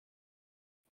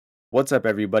What's up,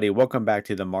 everybody? Welcome back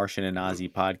to the Martian and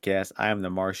Ozzy podcast. I am the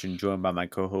Martian, joined by my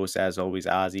co-host, as always,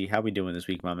 Ozzy. How we doing this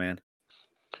week, my man?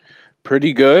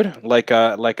 Pretty good, like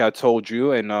I told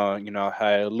you, and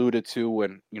I alluded to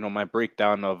when my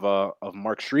breakdown of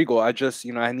Mark Striegel.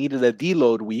 I needed a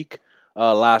deload week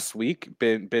last week.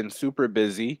 Been super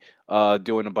busy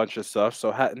doing a bunch of stuff,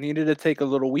 so needed to take a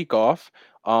little week off.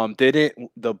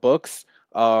 Didn't the books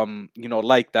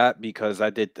like that because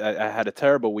I had a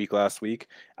terrible week last week.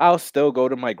 I'll still go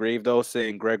to my grave though,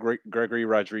 saying Gregory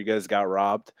Rodriguez got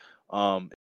robbed.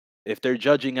 If they're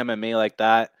judging MMA like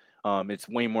that, it's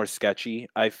way more sketchy.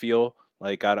 I feel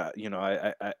like I,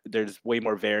 don't- there's way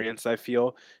more variance. I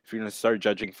feel if you're gonna start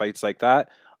judging fights like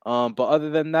that. But other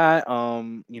than that,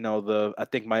 I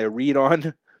think my read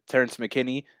on Terrence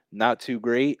McKinney not too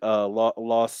great.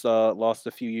 Lost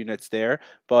a few units there,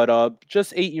 but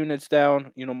just 8 units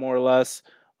down. More or less.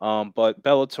 But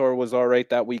Bellator was all right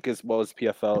that week as well as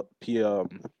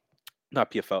not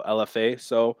PFL, LFA.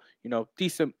 So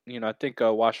decent. I think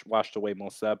washed away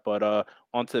most of that. But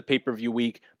onto the pay per view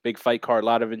week, big fight card, a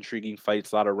lot of intriguing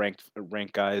fights, a lot of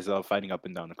ranked guys fighting up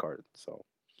and down the card. So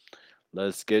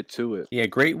let's get to it. Yeah,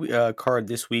 great card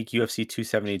this week, UFC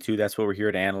 272. That's what we're here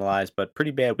to analyze. But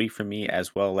pretty bad week for me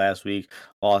as well. Last week,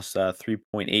 lost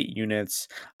 3.8 units.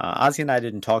 Ozzy and I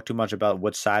didn't talk too much about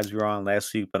which sides we were on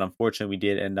last week, but unfortunately, we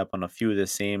did end up on a few of the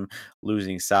same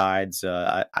losing sides.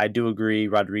 I do agree.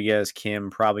 Rodriguez, Kim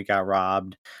probably got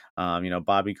robbed.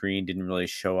 Bobby Green didn't really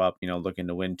show up. Looking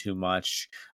to win too much.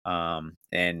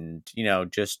 And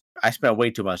just I spent way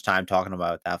too much time talking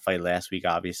about that fight last week.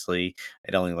 Obviously,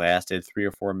 it only lasted 3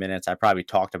 or 4 minutes. I probably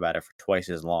talked about it for twice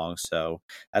as long. So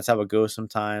that's how it goes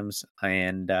sometimes.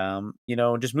 And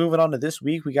just moving on to this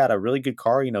week, we got a really good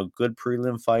card. Good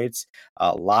prelim fights,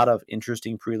 a lot of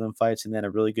interesting prelim fights, and then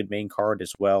a really good main card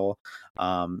as well.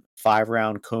 5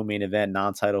 round co-main event,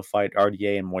 non-title fight,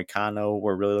 RDA and Moicano.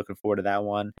 We're really looking forward to that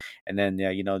one. And then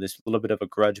this little bit of a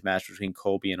grudge match between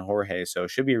Colby and Jorge. So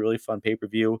it should be a really fun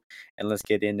pay-per-view. And let's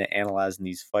get into analyzing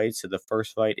these fights. So the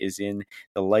first fight is in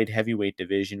the light heavyweight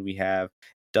division. We have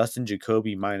Dustin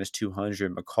Jacoby minus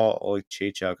 200, McCall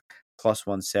Olechechuk plus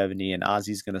 170, and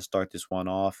Ozzy's going to start this one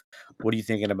off. What are you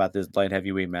thinking about this light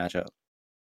heavyweight matchup?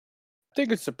 I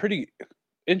think it's a pretty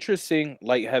interesting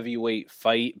light heavyweight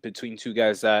fight between two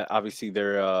guys that obviously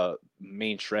their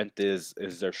main strength is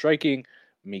their striking.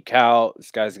 Mikal,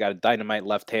 this guy's got a dynamite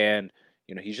left hand.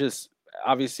 He's just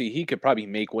obviously he could probably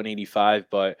make 185,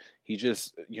 but he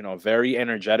just very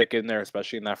energetic in there,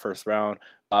 especially in that first round,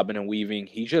 bobbing and weaving.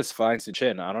 He just finds the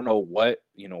chin. I don't know what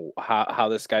how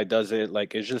this guy does it.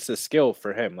 Like it's just a skill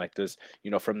for him. Like this,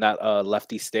 from that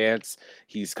lefty stance,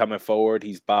 he's coming forward,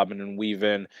 he's bobbing and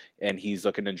weaving and he's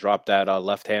looking to drop that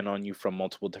left hand on you from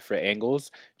multiple different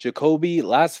angles. Jacoby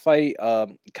last fight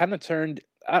kind of turned.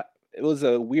 It was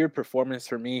a weird performance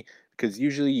for me because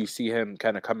usually you see him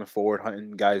kind of coming forward,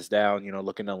 hunting guys down,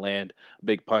 looking to land a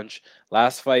big punch.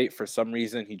 Last fight, for some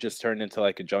reason, he just turned into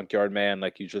like a junkyard man,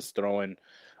 like he's just throwing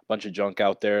a bunch of junk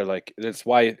out there. Like that's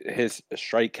why his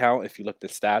strike count, if you look at the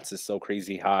stats, is so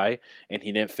crazy high. And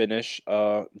he didn't finish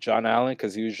John Allen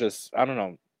because he was just, I don't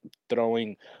know,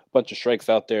 throwing a bunch of strikes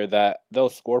out there that they'll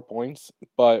score points,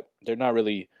 but they're not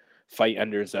really fight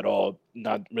enders at all.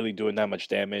 Not really doing that much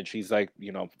damage. He's like,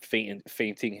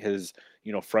 fainting his,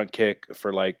 front kick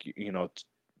for like,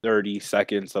 30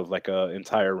 seconds of like a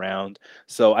entire round.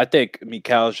 So I think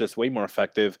Mikal is just way more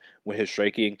effective with his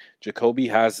striking. Jacoby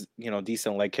has,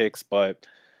 decent leg kicks, but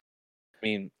I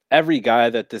mean, every guy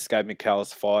that this guy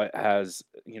Mikhail's fought has,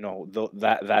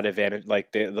 that advantage.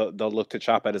 Like they'll look to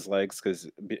chop at his legs because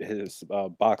his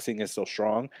boxing is so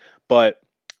strong. But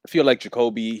I feel like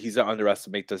Jacoby, he's gonna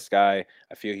underestimate this guy.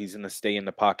 I feel he's gonna stay in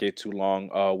the pocket too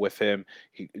long with him.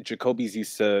 Jacoby's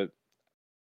used to.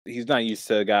 He's not used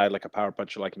to a guy like a power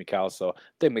puncher like Mikhail. So I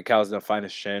think Mikhail's gonna find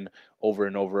his chin over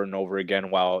and over and over again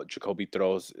while Jacoby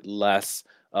throws less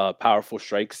powerful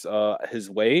strikes his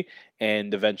way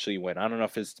and eventually win. I don't know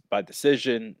if it's by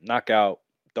decision, knockout,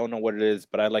 don't know what it is,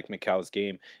 but I like Mikhail's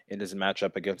game in his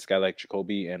matchup against a guy like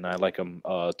Jacoby, and I like him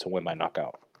to win by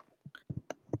knockout.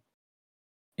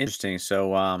 Interesting.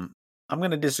 So, I'm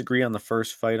gonna disagree on the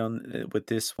first fight on with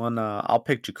this one. I'll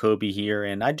pick Jacoby here,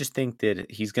 and I just think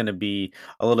that he's gonna be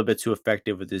a little bit too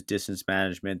effective with his distance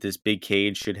management. This big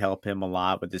cage should help him a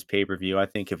lot with this pay per view. I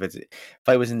think if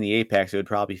I was in the Apex, it would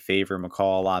probably favor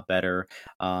McCall a lot better.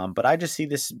 But I just see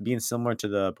this being similar to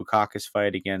the Bukakis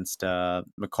fight against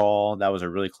McCall. That was a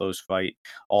really close fight.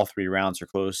 All 3 rounds are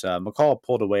close. McCall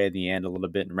pulled away at the end a little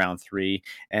bit in round 3,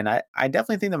 and I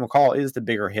definitely think that McCall is the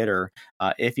bigger hitter.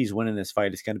 If he's winning this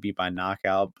fight, it's going to be by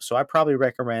knockout. So I probably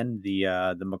recommend the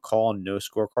McCall no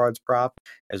scorecards prop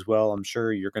as well. I'm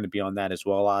sure you're going to be on that as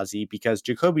well, Ozzy, because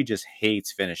Jacoby just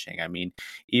hates finishing. I mean,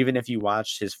 even if you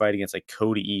watch his fight against like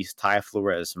Cody East, Ty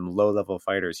Flores, some low level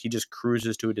fighters, he just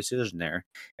cruises to a decision there.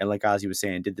 And like Ozzy was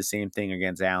saying, did the same thing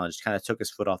against Allen, just kind of took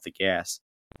his foot off the gas.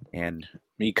 And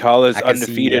Mikal is I could see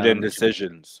undefeated in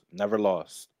decisions, never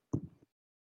lost.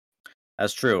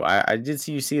 that's true. I did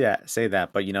see you see that say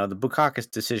that, but the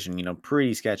Bukakis decision,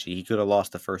 pretty sketchy. He could have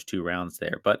lost the first two rounds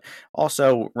there, but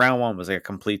also round one was like a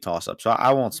complete toss up. So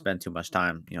I won't spend too much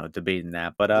time, debating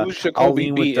that. But Who's I'll Jacoby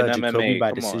lean with beat in Jacoby MMA?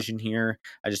 by Come on. decision here.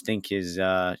 I just think his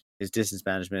distance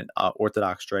management,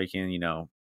 orthodox striking,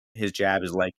 his jab,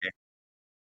 his leg kick.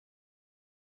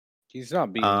 He's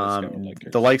not beating this guy with leg The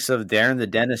kicks. likes of Darren the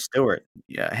Dennis Stewart.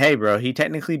 Yeah, hey, bro, he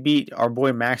technically beat our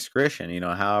boy Max Christian.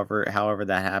 However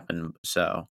that happened.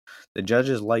 So the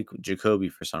judges like Jacoby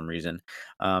for some reason.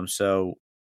 So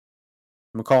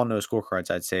McCall no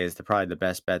scorecards, I'd say, is probably the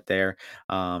best bet there.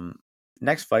 Um,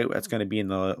 Next fight that's going to be in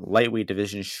the lightweight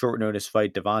division, short notice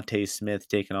fight. Devontae Smith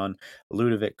taking on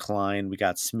Ludovic Klein. We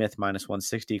got Smith minus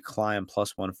 160, Klein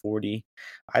plus 140.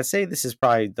 I'd say this is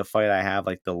probably the fight I have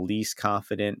like the least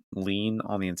confident lean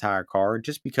on the entire card,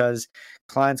 just because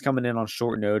Klein's coming in on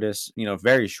short notice,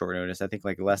 very short notice. I think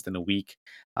like less than a week.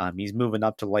 He's moving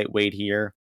up to lightweight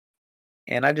here.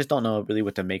 And I just don't know really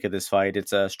what to make of this fight.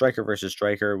 It's a striker versus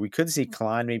striker. We could see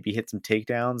Klein maybe hit some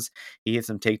takedowns. He hit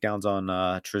some takedowns on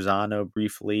Trezano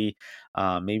briefly.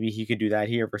 Maybe he could do that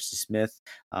here versus Smith.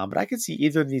 But I could see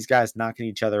either of these guys knocking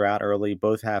each other out early.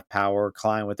 Both have power.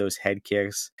 Klein with those head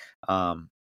kicks.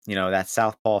 That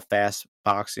southpaw fast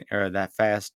boxing or that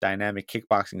fast dynamic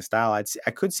kickboxing style.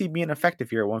 I could see being effective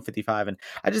here at 155. And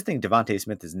I just think Devontae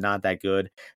Smith is not that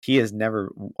good. He has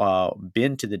never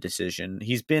been to the decision.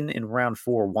 He's been in round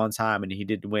four one time and he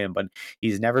did win, but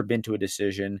he's never been to a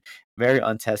decision. Very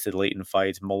untested late in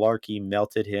fights. Malarkey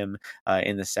melted him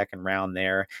in the second round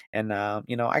there, and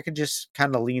I could just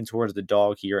kind of lean towards the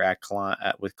dog here at Klein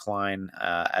with Klein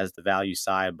as the value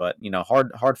side, but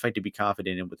hard fight to be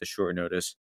confident in with a short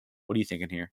notice. What are you thinking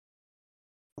here?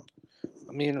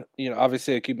 I mean,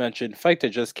 obviously, like you mentioned, fight that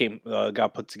just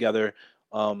got put together.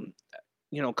 Um,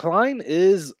 Klein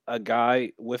is a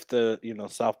guy with the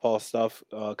southpaw stuff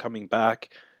coming back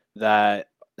that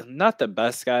not the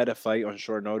best guy to fight on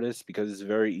short notice because it's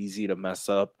very easy to mess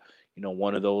up.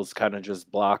 One of those kind of just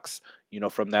blocks,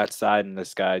 from that side, and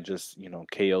this guy just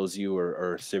KOs you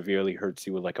or severely hurts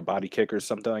you with like a body kick or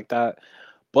something like that.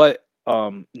 But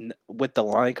with the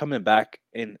line coming back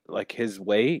in like his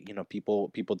way,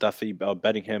 people definitely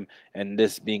betting him, and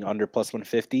this being under plus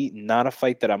 150, not a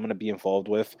fight that I'm gonna be involved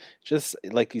with. Just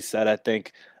like you said, I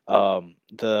think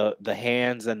the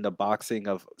hands and the boxing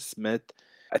of Smith,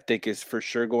 I think is for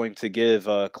sure going to give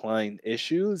Klein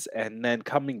issues, and then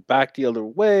coming back the other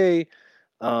way,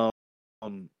 um,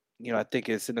 I think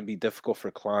it's gonna be difficult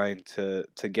for Klein to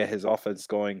get his offense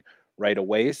going right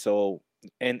away. So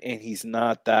and he's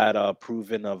not that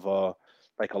proven of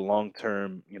like a long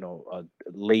term,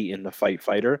 late in the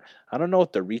fighter. I don't know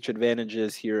what the reach advantage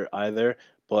is here either,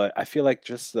 but I feel like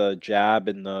just the jab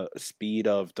and the speed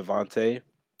of Devontae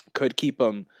could keep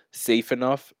him safe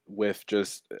enough with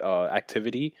just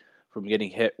activity from getting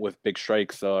hit with big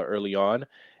strikes early on.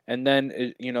 And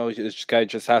then this guy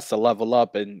just has to level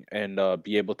up and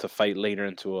be able to fight later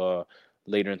into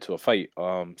a fight.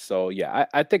 So yeah,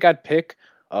 I think I'd pick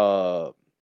uh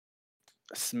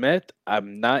Smith.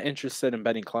 I'm not interested in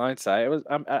betting Klein. So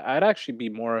I'd actually be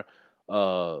more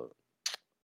uh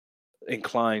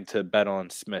inclined to bet on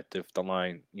Smith if the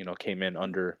line came in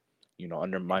under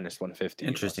minus 150.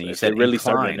 Interesting. So You if it said really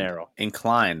started to inclined. narrow.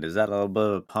 Inclined. Is that a little bit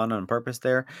of a pun on purpose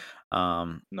there?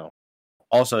 Um, No.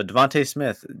 Also, Devontae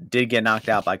Smith did get knocked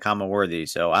out by Kama Worthy,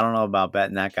 so I don't know about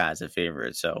betting that guy as a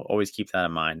favorite. So always keep that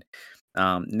in mind.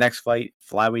 Next fight,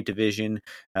 flyweight division.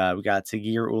 We got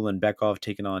Tagir Ulanbekov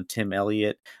taking on Tim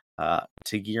Elliott.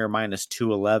 Tagir minus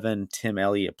 211, Tim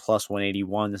Elliott plus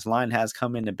 181. This line has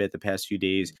come in a bit the past few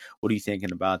days. What are you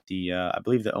thinking about I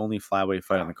believe, the only flyweight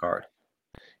fight on the card?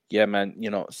 Yeah, man.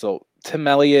 So Tim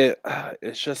Elliott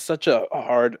is just such a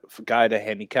hard guy to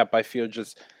handicap. I feel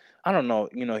just, I don't know.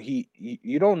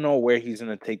 You don't know where he's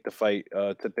gonna take the fight.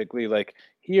 Typically, like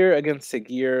here against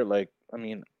Sagir, like I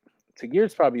mean,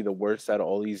 Sagir's probably the worst out of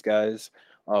all these guys.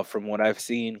 From what I've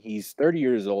seen, he's 30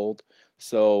 years old,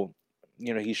 so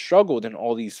he struggled in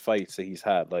all these fights that he's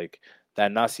had. Like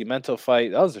that Nascimento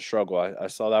fight, that was a struggle. I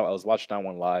saw that. I was watching that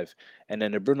one live, and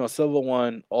then the Bruno Silva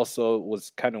one also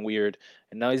was kind of weird.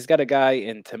 And now he's got a guy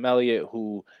in Tim Elliott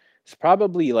who is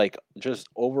probably like just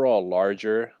overall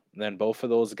larger than both of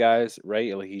those guys,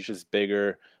 right? Like he's just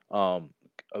bigger. Um,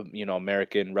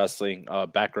 American wrestling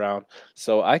background.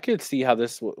 So I could see how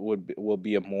this will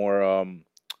be a more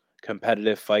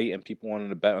competitive fight and people wanted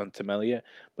to bet on Tim Elliott.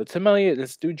 But Tim Elliott,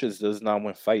 this dude just does not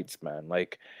win fights, man.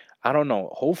 Like, I don't know.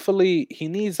 Hopefully, he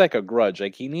needs like a grudge.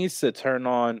 Like, he needs to turn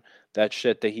on that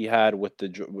shit that he had with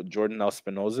with Jordan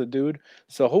Espinoza, dude.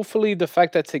 So hopefully, the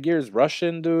fact that Tagir is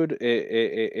Russian, dude,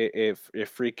 it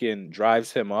freaking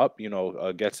drives him up.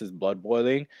 Gets his blood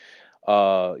boiling.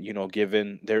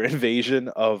 Given their invasion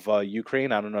of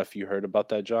Ukraine. I don't know if you heard about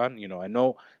that, John. I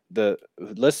know the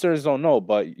listeners don't know,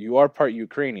 but you are part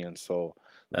Ukrainian, so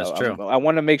That's true. I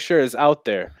want to make sure it's out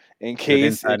there Good in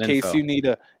inside case info. you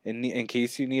need in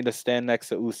case you need to stand next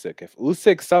to Usyk. If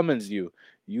Usyk summons you,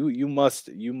 you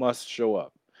must show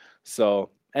up. So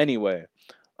anyway,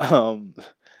 um,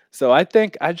 so I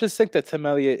just think that Tim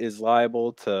Elliott is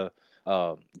liable to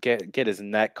get his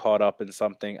neck caught up in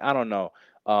something. I don't know.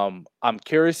 I'm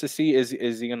curious to see is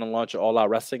he going to launch an all-out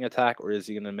wrestling attack or is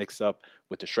he going to mix up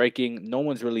with the striking? No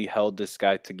one's really held this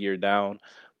guy to gear down,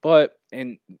 but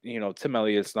Tim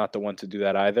Elliott's not the one to do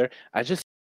that either. I just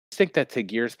think that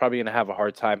Tagir is probably going to have a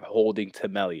hard time holding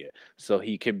Tim Elliott, so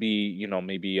he could be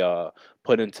maybe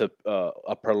put into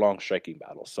a prolonged striking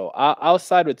battle. So I'll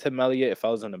side with Tim Elliott if I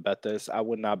was going to bet this. I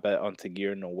would not bet on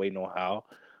Tagir, no way, no how.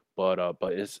 But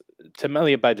it's Tim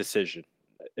Elliott by decision.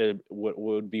 It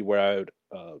would be where I would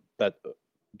bet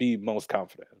be most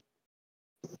confident.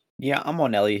 Yeah, I'm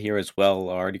on Elliott here as well.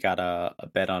 I already got a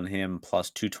bet on him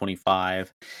plus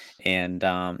 225. And,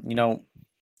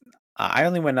 I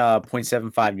only went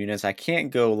 0.75 units. I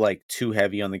can't go like too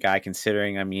heavy on the guy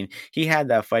considering, I mean, he had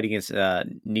that fight against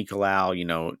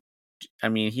Nicolau, I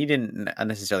mean, he didn't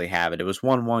necessarily have it. It was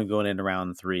 1-1 going into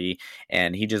round 3,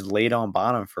 and he just laid on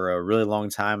bottom for a really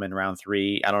long time in round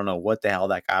 3. I don't know what the hell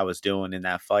that guy was doing in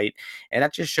that fight, and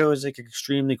that just shows, like,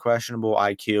 extremely questionable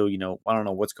IQ. I don't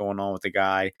know what's going on with the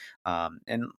guy,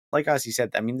 and like as he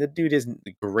said, I mean, the dude isn't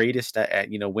the greatest at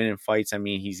winning fights. I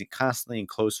mean, he's constantly in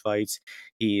close fights.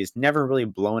 He's never really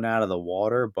blown out of the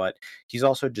water, but he's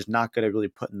also just not good at really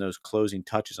putting those closing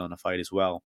touches on a fight as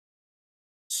well.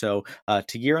 So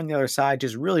Tagir on the other side,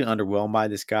 just really underwhelmed by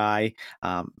this guy.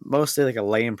 Mostly like a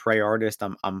lay and pray artist.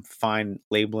 I'm fine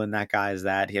labeling that guy as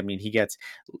that. I mean, he gets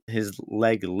his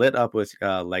leg lit up with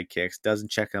leg kicks,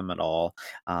 doesn't check them at all.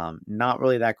 Not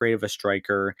really that great of a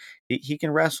striker. He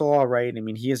can wrestle all right. I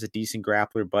mean, he is a decent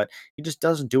grappler, but he just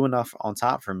doesn't do enough on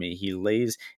top for me. He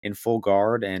lays in full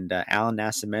guard, and Alan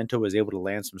Nascimento was able to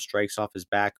land some strikes off his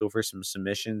back over some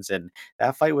submissions, and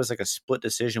that fight was like a split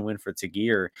decision win for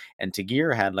Tagir, and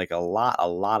Tagir had like a lot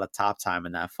of top time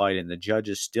in that fight, and the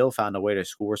judges still found a way to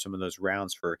score some of those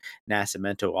rounds for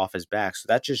Nascimento off his back. So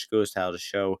that just goes to how to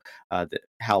show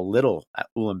how little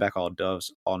Ulanbekal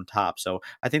does on top. So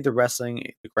I think the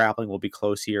grappling will be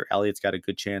close here. Elliott's got a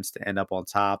good chance to end up on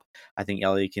top. I think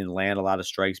Elliott can land a lot of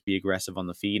strikes, be aggressive on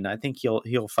the feet, and I think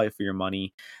he'll fight for your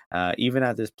money. Even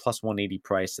at this plus 180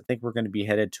 price, I think we're going to be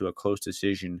headed to a close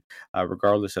decision,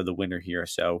 regardless of the winner here.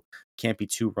 So can't be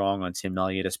too wrong on Tim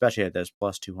Elliott, especially at those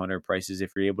plus 200 prices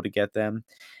if you're able to get them.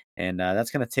 And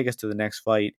that's going to take us to the next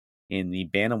fight in the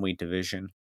bantamweight division.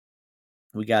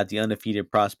 We got the undefeated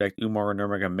prospect Umar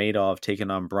Nurmagomedov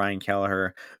taking on Brian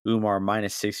Kelleher. Umar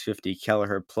minus 650,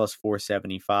 Kelleher plus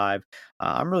 475.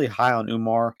 I'm really high on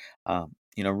Umar.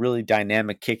 Really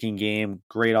dynamic kicking game,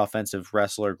 great offensive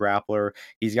wrestler, grappler.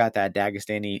 He's got that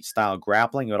Dagestani style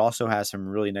grappling, but also has some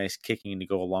really nice kicking to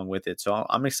go along with it. So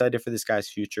I'm excited for this guy's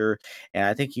future, and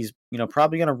I think he's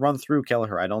probably going to run through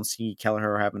Kelleher. I don't see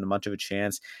Kelleher having much of a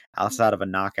chance outside of a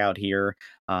knockout here.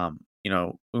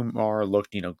 Umar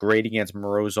looked, great against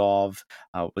Morozov,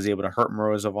 was able to hurt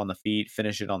Morozov on the feet,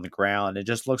 finish it on the ground. It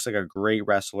just looks like a great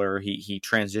wrestler. He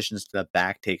transitions to the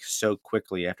back take so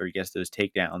quickly after he gets those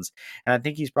takedowns. And I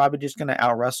think he's probably just going to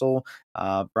out wrestle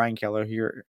Brian Keller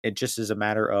here. It just is a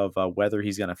matter of whether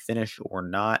he's going to finish or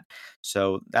not.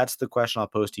 So that's the question I'll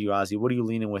pose to you, Ozzy. What are you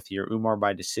leaning with here? Umar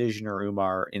by decision or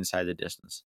Umar inside the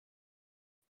distance?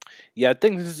 Yeah, I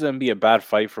think this is gonna be a bad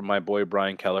fight for my boy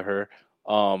Brian Kelleher.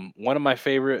 One of my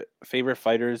favorite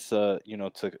fighters, to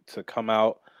come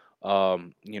out,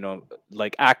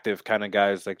 like active kind of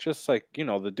guys, like just like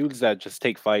the dudes that just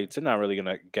take fights. They're not really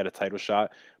gonna get a title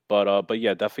shot, but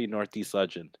yeah, definitely Northeast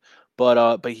legend.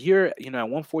 But here, at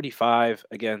 145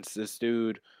 against this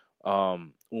dude, Umar.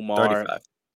 35.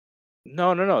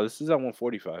 No, no, no, this is at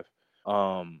 145.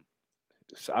 Um,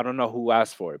 so I don't know who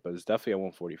asked for it, but it's definitely at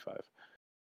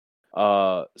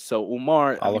 145. So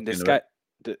Umar, I I'll mean, look this into it. guy,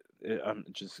 I'm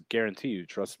just guarantee you,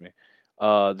 trust me.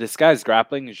 This guy's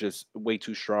grappling is just way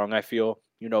too strong. I feel,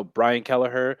 Brian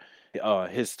Kelleher.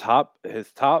 his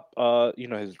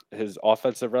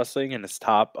offensive wrestling and his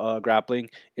top grappling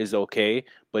is okay,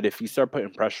 but if you start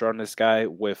putting pressure on this guy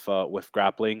with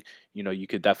grappling, you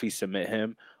could definitely submit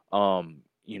him.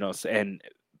 And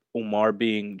Umar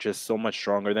being just so much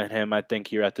stronger than him, I think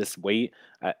here at this weight,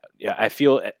 yeah, I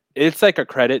feel it's like a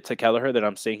credit to Kelleher that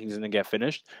I'm saying he's going to get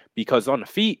finished, because on the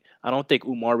feet, I don't think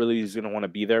Umar really is going to want to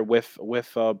be there with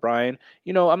Brian.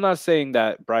 I'm not saying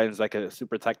that Brian's like a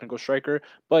super technical striker,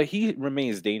 but he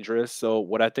remains dangerous. So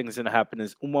what I think is going to happen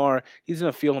is Umar, he's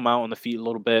going to feel him out on the feet a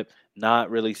little bit, not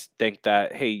really think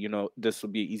that, hey, this will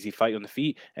be an easy fight on the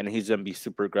feet, and he's going to be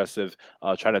super aggressive,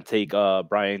 trying to take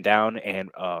Brian down. And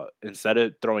instead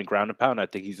of throwing ground and pound, I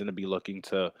think he's going to be looking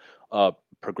to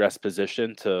progress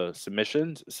position to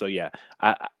submissions. So yeah,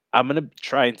 I'm going to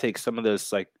try and take some of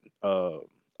this like uh,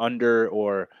 under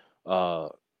or uh,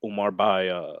 Umar by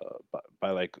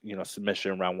like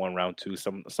submission round one, round two,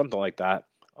 something like that,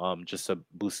 just to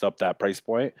boost up that price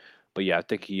point. But yeah, I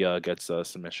think he gets a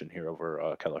submission here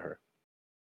over Kelleher.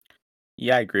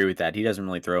 Yeah, I agree with that. He doesn't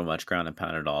really throw much ground and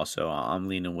pound at all, so I'm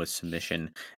leaning with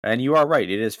submission. And you are right,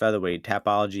 it is featherweight.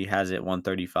 Tapology has it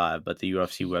 135, but the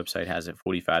UFC website has it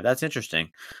 45. That's interesting.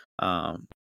 Um,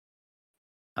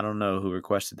 I don't know who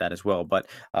requested that as well, but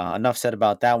enough said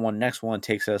about that one. Next one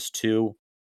takes us to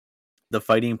the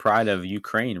Fighting Pride of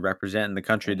Ukraine representing the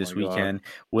country Oh my this god. weekend.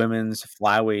 Women's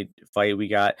flyweight fight. We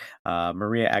got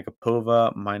Maria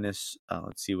Agapova minus,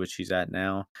 let's see what she's at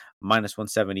now, minus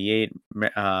 178.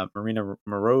 Marina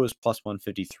Moroz plus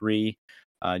 153.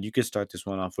 You could start this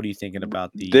one off. What are you thinking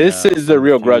about the This is the one of the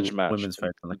real grudge few match. women's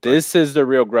fights on the card? This is the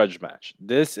real grudge match.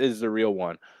 This is the real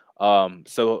one.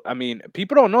 So I mean,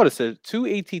 people don't notice it. Two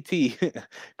ATT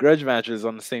grudge matches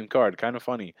on the same card. Kind of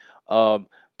funny.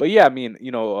 But yeah, I mean,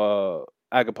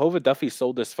 Agapova definitely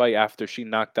sold this fight after she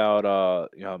knocked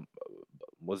out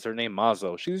what's her name?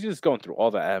 Mazo. She's just going through all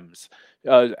the M's.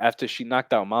 After she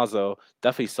knocked out Mazo,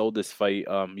 definitely sold this fight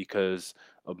because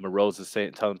of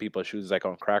Moroz telling people she was like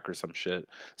on crack or some shit.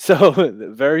 So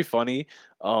very funny.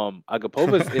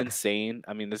 Agapova's insane.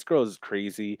 I mean, this girl is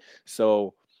crazy.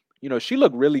 So, she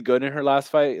looked really good in her last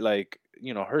fight. Like,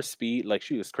 her speed, like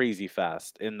she was crazy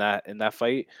fast in that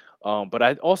fight. But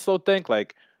I also think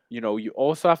like you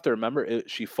also have to remember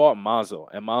she fought Mazo,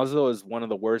 and Mazo is one of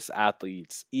the worst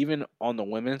athletes, even on the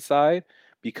women's side,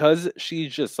 because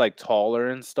she's just like taller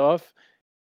and stuff.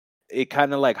 It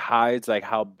kind of like hides like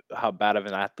how bad of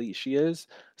an athlete she is.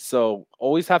 So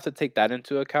always have to take that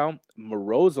into account.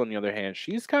 Moroz, on the other hand,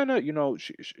 she's kind of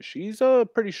she's a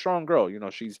pretty strong girl.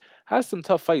 She's has some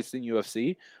tough fights in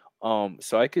UFC.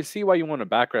 So I could see why you want to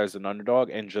back her as an underdog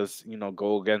and just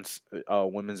go against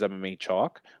women's MMA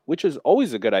chalk, which is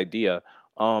always a good idea.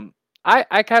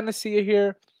 I kind of see it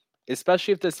here,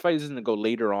 especially if this fight is going to go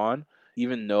later on.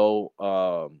 Even though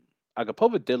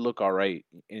Agapova did look all right,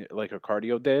 like her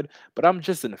cardio did, but I'm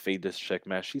just gonna fade this chick,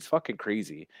 man. She's fucking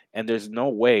crazy, and there's no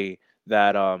way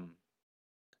that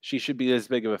she should be this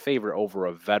big of a favorite over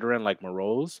a veteran like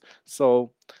Moroz.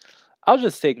 So I'll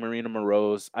just take Marina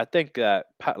Moroz. I think that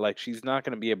like she's not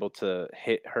gonna be able to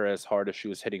hit her as hard as she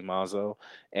was hitting Mazo,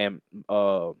 and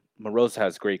Moroz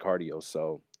has great cardio.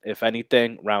 So if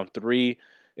anything, round three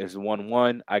is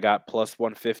 1-1. I got plus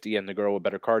 150, and the girl with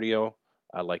better cardio.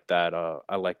 I like that.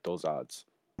 I like those odds.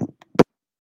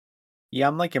 Yeah,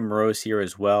 I'm liking Rose here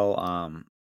as well.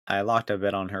 I locked a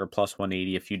bet on her plus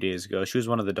 180 a few days ago. She was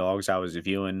one of the dogs I was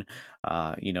viewing,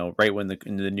 right when the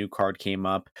new card came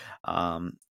up.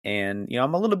 And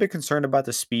I'm a little bit concerned about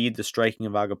the speed, the striking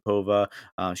of Agapova.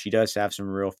 She does have some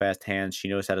real fast hands. She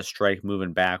knows how to strike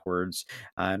moving backwards,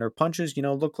 and her punches,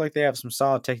 look like they have some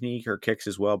solid technique. Her kicks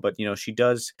as well, but she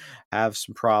does have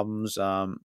some problems.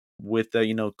 With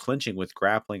the clinching with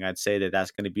grappling, I'd say that that's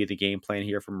going to be the game plan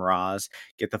here from Miraz.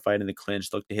 Get the fight in the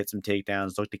clinch, look to hit some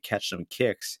takedowns, look to catch some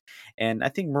kicks. And I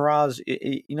think Miraz,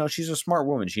 she's a smart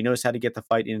woman. She knows how to get the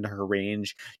fight into her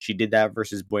range. She did that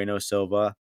versus Bueno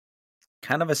Silva.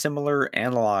 Kind of a similar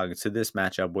analog to this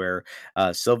matchup where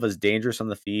Silva's dangerous on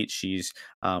the feet. She's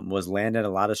was landing a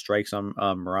lot of strikes on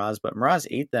Miraz, but Miraz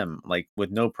ate them like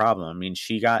with no problem. I mean,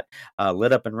 she got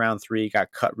lit up in round three,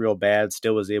 got cut real bad,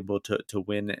 still was able to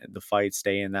win the fight,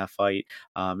 stay in that fight,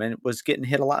 and was getting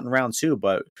hit a lot in round two.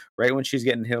 But right when she's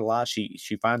getting hit a lot,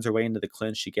 she finds her way into the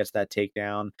clinch. She gets that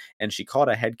takedown, and she caught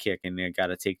a head kick and got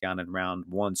a takedown in round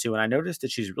one too. And I noticed that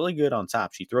she's really good on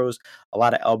top. She throws a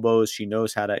lot of elbows. She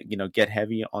knows how to, get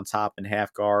heavy on top and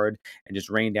half guard and just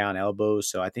rain down elbows.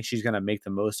 So I think she's going to make the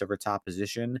most of her top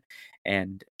position.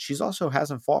 And she's also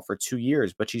hasn't fought for 2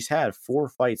 years, but she's had 4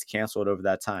 fights canceled over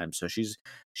that time. So she's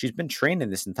been training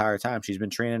this entire time. She's been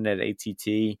training at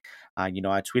ATT. I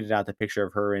tweeted out the picture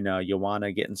of her and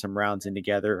Joanna getting some rounds in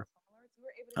together.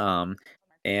 Um,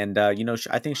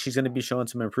 I think she's going to be showing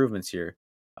some improvements here.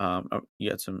 You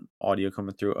had some audio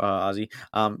coming through, Ozzy.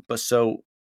 But so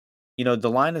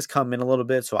the line has come in a little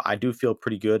bit, so I do feel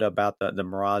pretty good about the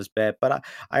Miraz bet. But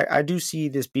I do see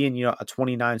this being, a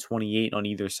 29-28 on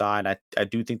either side. I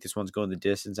do think this one's going the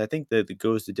distance. I think the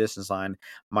goes the distance line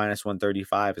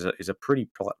 -135 is a pretty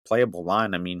playable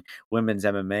line. I mean, women's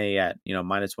MMA at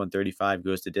 -135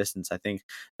 goes the distance. I think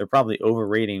they're probably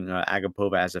overrating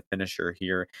Agapova as a finisher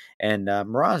here. And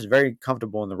Miraz is very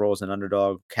comfortable in the role as an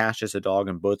underdog, cashed as a dog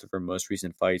in both of her most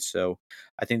recent fights. So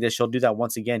I think that she'll do that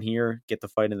once again here, get the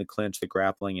fight in the clinch, the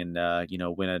grappling, and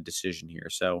win a decision here.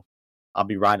 So I'll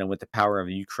be riding with the power of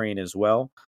Ukraine as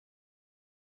well.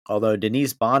 Although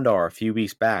Denise Bondar a few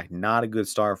weeks back, not a good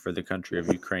start for the country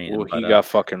of Ukraine. Well, But he got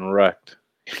fucking wrecked.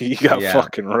 He got yeah,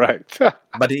 fucking wrecked.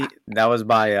 but that was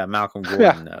by Malcolm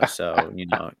Gordon though, so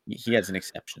he has an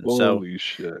exception. So Holy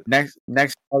shit. next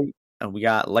fight. We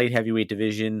got light heavyweight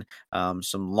division.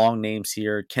 Some long names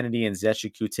here. Kennedy and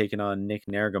Zechiku taking on Nick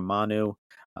Nargamanu.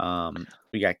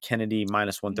 We got Kennedy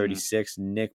 -136,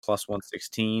 Nick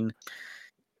 +116.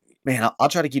 Man, I'll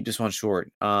try to keep this one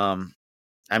short.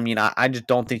 I mean, I just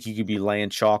don't think you could be laying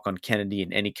chalk on Kennedy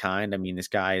in any kind. I mean, this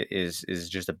guy is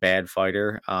just a bad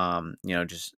fighter.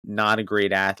 Just not a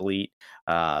great athlete.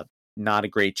 Not a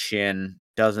great chin.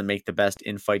 Doesn't make the best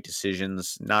in-fight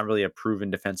decisions. Not really a proven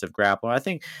defensive grappler. I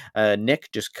think Nick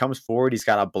just comes forward. He's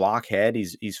got a block head.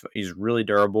 He's really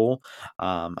durable.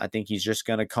 I think he's just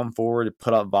going to come forward,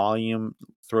 put up volume,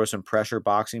 throw some pressure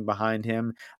boxing behind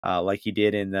him, like he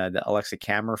did in the Alexa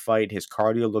Kammer fight. His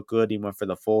cardio looked good. He went for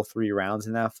the full 3 rounds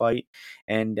in that fight,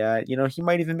 and he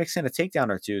might even mix in a takedown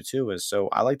or two too. So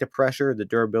I like the pressure, the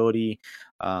durability,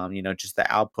 just the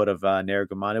output of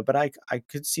Narragansett. But I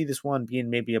could see this one being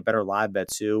maybe a better live bet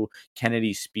too.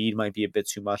 Kennedy's speed might be a bit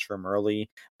too much for him early,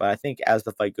 but I think as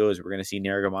the fight goes, we're going to see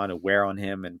Narragansett wear on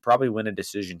him and probably win a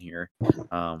decision here.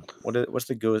 What's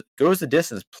the goes the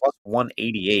distance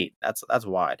 +188? That's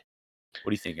wide. What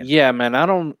are you thinking? Yeah, man. I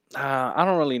don't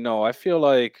really know. I feel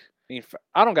like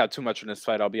I don't got too much in this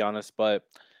fight. I'll be honest, but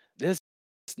this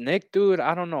Nick dude,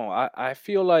 I don't know. I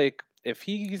feel like if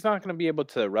he's not gonna be able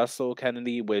to wrestle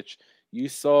Kennedy, which you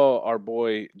saw our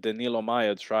boy Danilo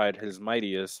Maya tried his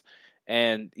mightiest,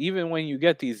 and even when you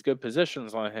get these good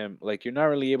positions on him, like you're not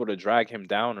really able to drag him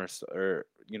down or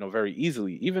very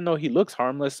easily. Even though he looks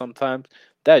harmless sometimes,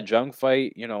 that Jung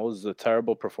fight, was a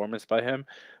terrible performance by him.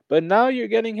 But now you're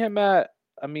getting him at,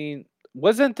 I mean,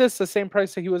 wasn't this the same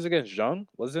price that he was against Jung?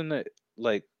 Wasn't it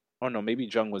like, oh no, maybe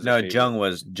Jung was a No, favorite. Jung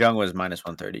was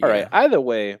 -130. All right. Yeah. Either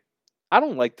way, I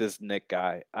don't like this Nick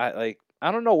guy. I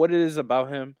don't know what it is about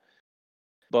him,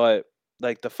 but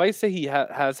like the fights that he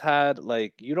has had,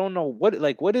 like you don't know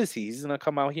what is he? He's gonna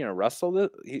come out here and wrestle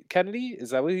Kennedy? Is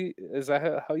that is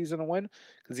that how he's gonna win?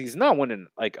 Because he's not winning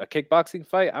like a kickboxing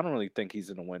fight. I don't really think he's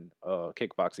gonna win a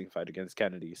kickboxing fight against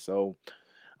Kennedy. So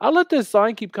I'll let this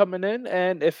sign keep coming in,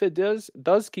 and if it does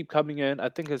keep coming in, I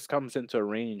think it comes into a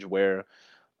range where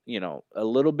a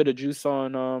little bit of juice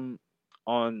on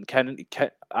Kennedy.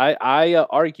 I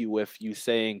argue with you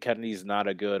saying Kennedy's not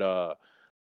a good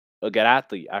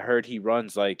athlete. I heard he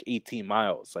runs like 18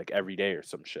 miles like every day or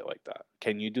some shit like that.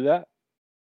 Can you do that?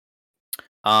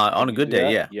 On Can a you good do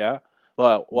day, that? yeah. Yeah.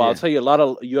 Well, I'll Yeah. tell you, a lot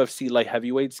of UFC light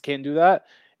heavyweights can't do that,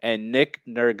 and Nick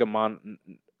Nurmagomedov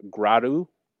Gradu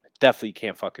definitely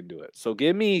can't fucking do it. So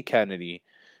give me Kennedy,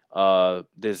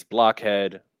 this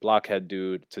blockhead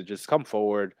dude to just come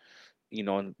forward,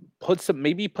 and put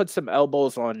some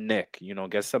elbows on Nick,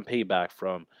 get some payback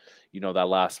from, that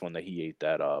last one that he ate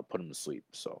that put him to sleep.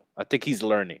 So I think he's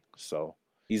learning. So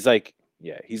he's like,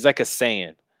 yeah, he's like a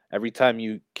Saiyan. Every time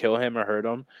you kill him or hurt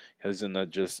him, he's gonna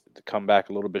just come back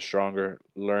a little bit stronger,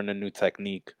 learn a new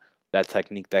technique, that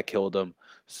technique that killed him.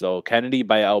 So Kennedy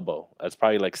by elbow. That's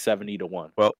probably like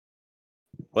 70-1.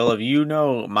 Well, if you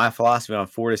know my philosophy on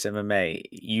Fortis MMA,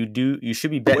 you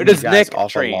should be Where betting these does guys Nick off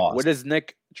a train? loss. Where does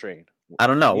Nick train? I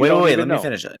don't know. You Wait, don't wait. even Let me know.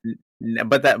 finish.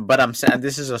 But I'm saying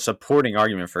this is a supporting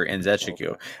argument for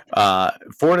Nzechukwu. Okay.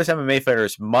 Fortis MMA fighter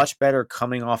is much better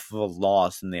coming off of a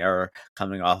loss than they are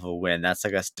coming off of a win. That's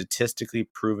like a statistically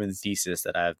proven thesis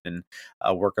that I've been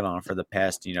working on for the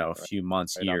past, few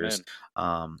months, Right, I'm years. in.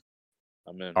 Um,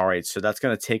 I'm in. All right, so that's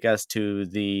going to take us to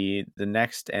the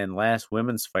next and last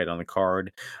women's fight on the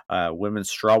card,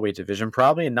 women's strawweight division.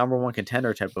 Probably a number one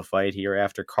contender type of fight here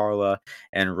after Carla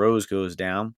and Rose goes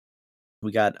down.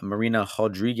 We got Marina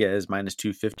Rodriguez minus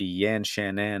 250, Yan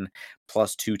Shannon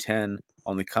plus 210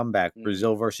 on the comeback. Mm,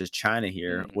 Brazil versus China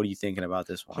here. mm. What are you thinking about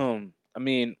this one? I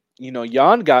mean,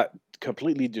 Jan got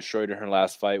completely destroyed in her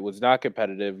last fight. Was not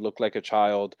competitive. Looked like a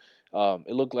child.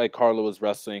 It looked like Carla was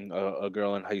wrestling a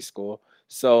girl in high school.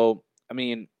 So, I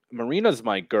mean, Marina's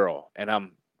my girl, and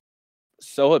I'm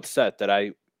so upset that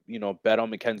I, bet on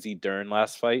Mackenzie Dern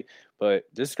last fight. But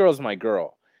this girl's my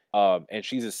girl, and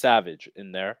she's a savage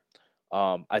in there.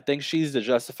 I think she's the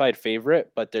justified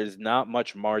favorite, but there's not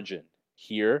much margin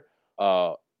here.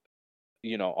 Uh,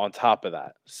 on top of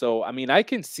that. So, I mean, I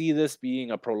can see this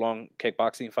being a prolonged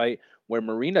kickboxing fight where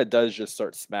Marina does just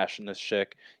start smashing this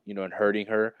chick, and hurting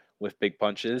her with big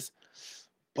punches.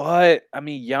 But I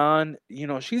mean, Jan,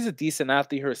 she's a decent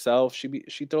athlete herself.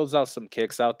 She throws out some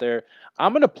kicks out there.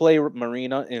 I'm gonna play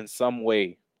Marina in some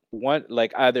way, one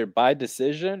like either by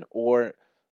decision or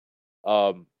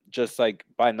just like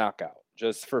by knockout,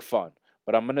 just for fun.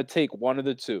 But I'm gonna take one of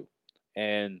the two,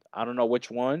 and I don't know which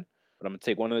one, but I'm gonna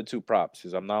take one of the two props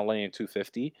because I'm not laying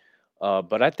 250.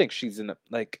 But I think she's in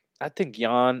like I think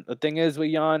Jan. The thing is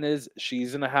with Jan is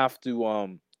she's gonna have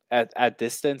to at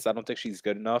distance. I don't think she's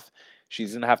good enough.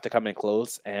 She's gonna have to come in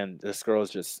close, and this girl is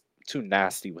just too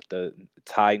nasty with the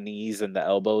high knees and the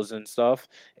elbows and stuff,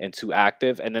 and too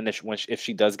active. And then if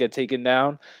she does get taken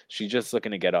down, she's just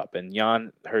looking to get up, and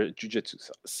Yan, her jujitsu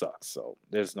sucks, so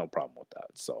there's no problem with that.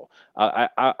 So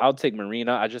I'll take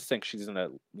Marina. I just think she's gonna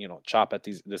chop at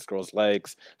this girl's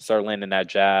legs, start landing that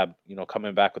jab,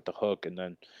 coming back with the hook, and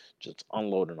then just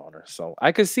unloading on her. So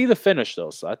I could see the finish though.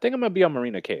 So I think I'm gonna be on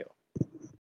Marina KO.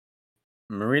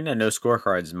 Marina no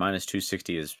scorecards minus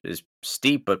 260 is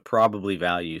steep, but probably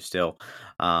value still.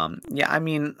 Yeah, I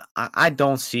mean, I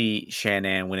don't see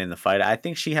Shannon winning the fight. I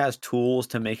think she has tools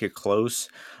to make it close.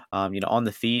 On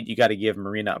the feet, you got to give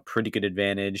Marina a pretty good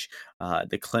advantage.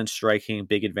 The clinch striking,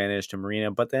 big advantage to Marina.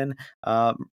 But then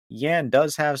Yan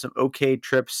does have some okay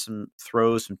trips, some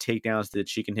throws, some takedowns that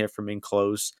she can hit from in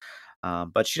close.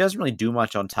 But she doesn't really do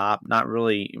much on top. Not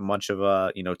really much of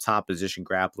a top position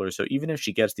grappler. So even if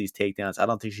she gets these takedowns, I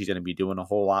don't think she's going to be doing a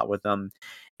whole lot with them.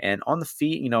 And on the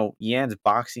feet, Yan's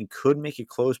boxing could make it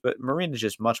close, but Marina's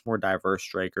just much more diverse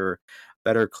striker,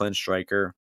 better clinch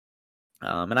striker.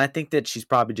 And I think that she's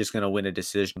probably just going to win a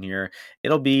decision here.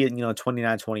 It'll be,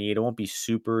 29-28. It won't be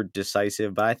super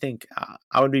decisive, but I think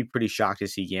I would be pretty shocked to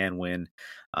see Yan win.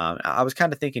 I was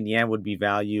kind of thinking Yan would be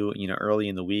value, early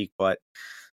in the week, but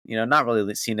not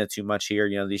really seeing it too much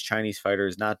here. These Chinese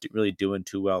fighters not really doing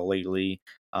too well lately.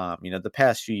 The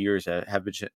past few years have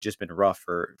just been rough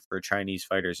for Chinese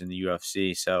fighters in the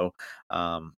UFC. So,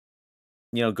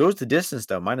 goes the distance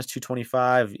though, minus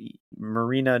 225,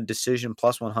 Marina decision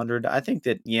plus 100. I think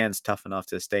that Yan's tough enough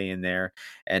to stay in there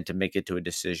and to make it to a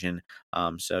decision.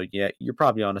 So yeah, you're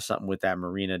probably onto something with that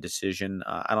Marina decision.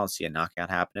 I don't see a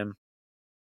knockout happening.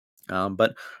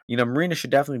 But Marina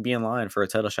should definitely be in line for a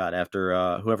title shot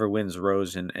after whoever wins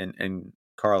Rose and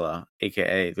Carla,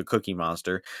 aka the Cookie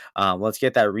Monster. Let's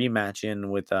get that rematch in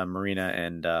with Marina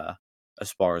and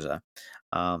Esparza.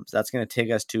 So that's going to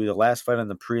take us to the last fight on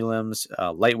the prelims,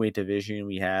 lightweight division.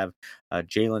 We have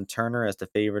Jalen Turner as the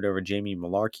favorite over Jamie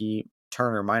Malarkey.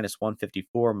 Turner minus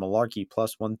 154, Malarkey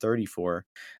plus 134.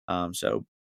 So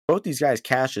both these guys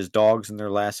cashed as dogs in their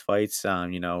last fights.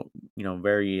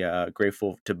 Very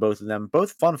grateful to both of them.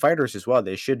 Both fun fighters as well.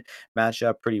 They should match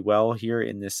up pretty well here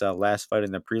in this last fight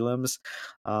in the prelims.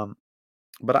 Um,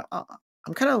 but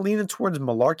I'm kind of leaning towards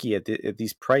Malarkey at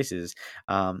these prices.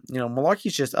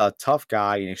 Malarkey's just a tough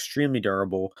guy and extremely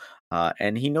durable,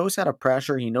 and he knows how to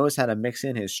pressure. He knows how to mix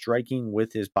in his striking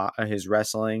with his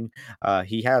wrestling.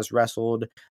 He has wrestled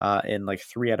in like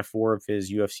 3 out of 4 of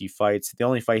his UFC fights. The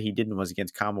only fight he didn't was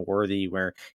against Kama Worthy,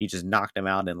 where he just knocked him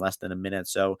out in less than a minute.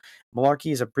 So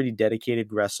Malarkey is a pretty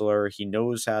dedicated wrestler. He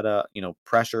knows how to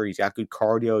pressure. He's got good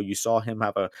cardio. You saw him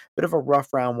have a bit of a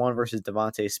rough round one versus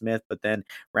Devontae Smith, but then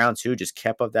round two just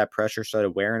kept up that pressure,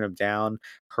 started wearing him down,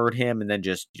 hurt him, and then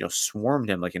just swarmed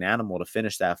him like an animal to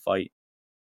finish that fight.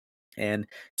 And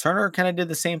Turner kind of did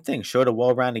the same thing, showed a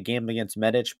well-rounded game against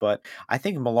Medic, but I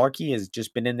think Malarkey has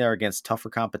just been in there against tougher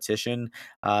competition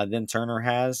than Turner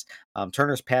has.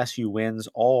 Turner's past few wins,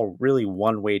 all really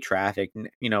one-way traffic,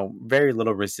 very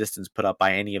little resistance put up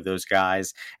by any of those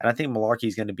guys. And I think Malarkey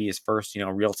is going to be his first,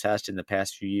 real test in the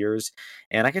past few years.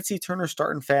 And I could see Turner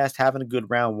starting fast, having a good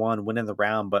round one, winning the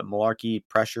round, but Malarkey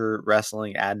pressure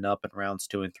wrestling, adding up in rounds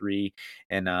 2 and 3,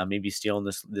 and maybe stealing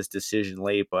this decision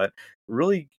late. But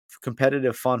really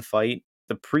competitive, fun fight.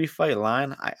 The pre-fight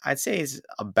line, I'd say is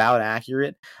about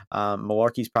accurate.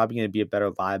 Malarkey's probably going to be a better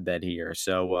live bet here.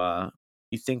 So,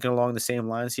 you thinking along the same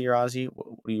lines here, Ozzy?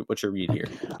 What's your read here?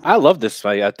 I love this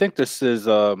fight. I think this is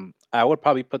I would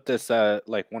probably put this at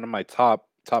like one of my top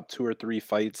 2 or 3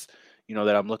 fights,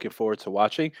 that I'm looking forward to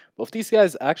watching. Both these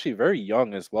guys actually very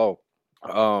young as well.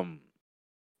 Um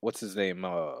what's his name?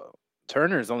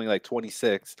 Turner is only like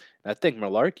 26. And I think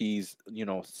Malarkey's,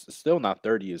 still not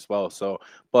 30 as well. So,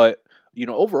 but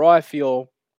overall I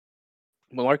feel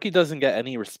Malarkey doesn't get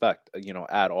any respect,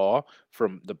 at all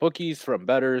from the bookies, from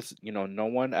betters, no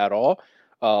one at all.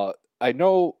 I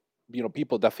know,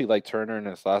 people definitely like Turner in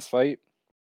his last fight,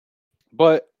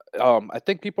 but I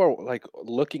think people are like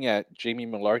looking at Jamie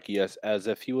Malarkey as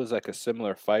if he was like a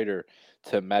similar fighter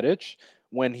to Medic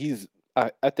when he's,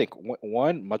 I think,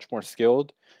 one, much more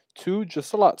skilled, two,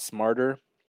 just a lot smarter.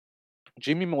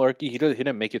 Jamie Malarkey, he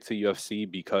didn't make it to UFC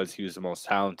because he was the most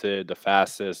talented, the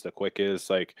fastest, the quickest,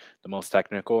 like the most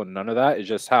technical, and none of that. It's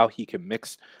just how he can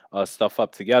mix stuff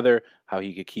up together, how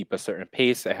he could keep a certain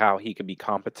pace, and how he could be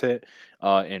competent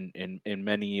in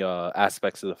many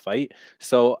aspects of the fight.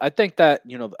 So I think that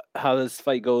how this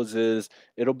fight goes is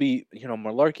it'll be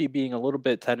Malarkey being a little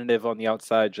bit tentative on the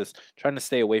outside, just trying to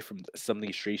stay away from some of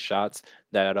these straight shots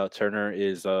that Turner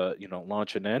is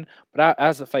launching in. But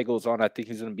as the fight goes on, I think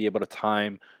he's going to be able to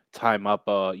time up,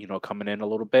 coming in a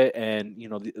little bit, and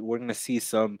we're going to see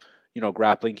some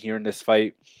grappling here in this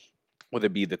fight. Whether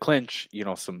it be the clinch,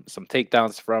 some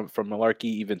takedowns from Malarkey,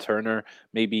 even Turner,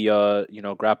 maybe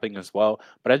grappling as well.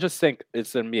 But I just think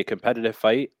it's going to be a competitive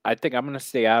fight. I think I'm going to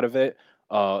stay out of it.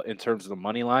 In terms of the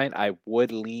money line, I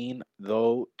would lean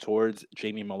though towards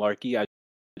Jamie Malarkey. I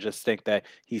just think that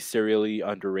he's serially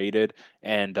underrated,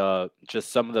 and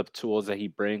just some of the tools that he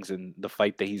brings and the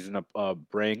fight that he's gonna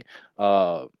bring,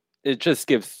 uh, it just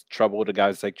gives trouble to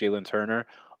guys like Jalen Turner.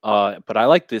 But I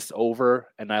like this over,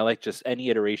 and I like just any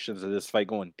iterations of this fight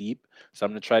going deep. So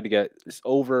I'm gonna try to get this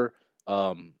over.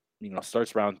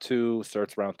 Starts round 2,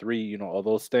 starts round 3. All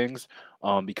those things.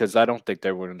 Because I don't think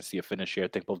they're going to see a finish here. I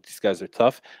think both these guys are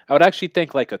tough. I would actually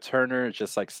think like a Turner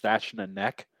just like snatching a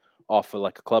neck off of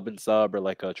like a club and sub or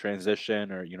like a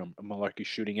transition or Malarkey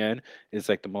shooting in is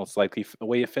like the most likely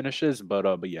way it finishes. But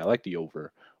yeah, I like the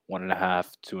over 1.5,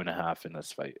 2.5 in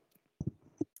this fight.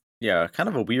 Yeah, kind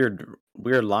of a weird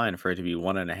line for it to be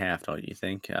 1.5, don't you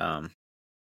think? Yeah,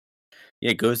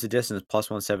 it goes the distance plus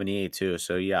 178 too.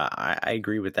 So yeah, I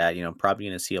agree with that. Probably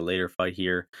gonna see a later fight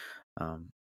here. Um,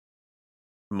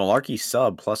 Malarkey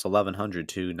sub plus 1100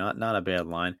 too. Not a bad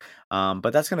line.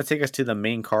 But that's gonna take us to the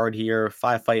main card here.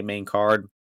 5 fight main card.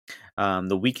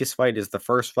 The weakest fight is the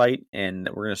first fight, and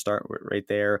we're gonna start right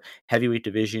there. Heavyweight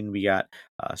division. We got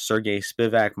Sergey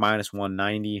Spivak minus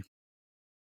 190.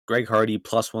 Greg Hardy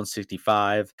plus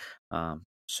 165.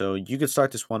 So you could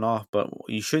start this one off, but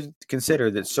you should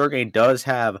consider that Sergey does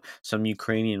have some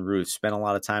Ukrainian roots. Spent a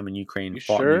lot of time in Ukraine, You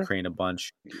fought in sure? Ukraine a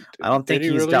bunch. I don't Did think he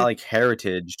he's got really? like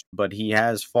heritage, but he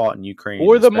has fought in Who Ukraine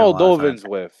are and the spent a lot of time. Moldovans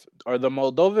with? Are the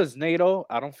Moldovans NATO?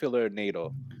 I don't feel they're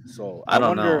NATO. So I I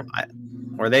don't know. wonder.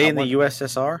 Were they I in the wonder.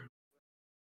 USSR?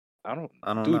 I don't.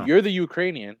 I don't Dude, know. you're the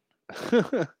Ukrainian.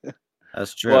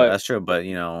 That's true. But That's true. But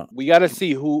we got to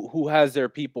see who has their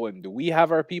people in. Do we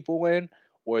have our people in,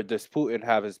 or does Putin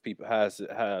have his people has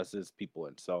his people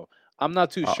in? So I'm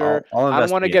not too sure. I'll I don't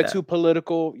want to investigate get that. too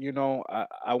political.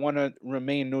 I want to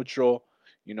remain neutral.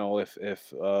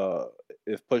 If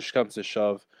push comes to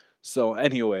shove. So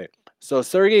anyway, so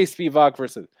Sergey Spivak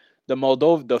versus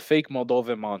the fake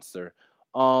Moldovan monster.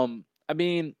 I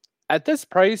mean, at this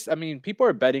price, I mean, people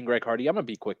are betting Greg Hardy. I'm gonna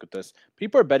be quick with this.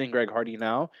 People are betting Greg Hardy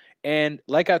now, and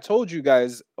like I told you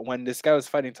guys when this guy was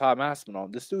fighting Tom Aspinall,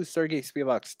 this dude Sergey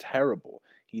Spivak's terrible.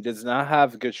 He does not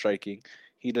have good striking.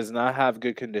 He does not have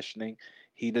good conditioning.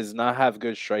 He does not have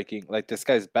good striking. Like this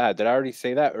guy's bad. Did I already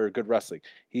say that? Or good wrestling?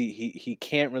 He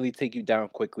can't really take you down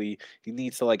quickly. He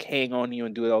needs to like hang on you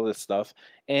and do all this stuff.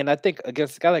 And I think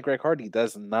against a guy like Greg Hardy,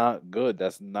 that's not good.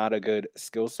 That's not a good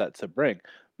skill set to bring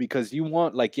because you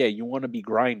want like yeah, you want to be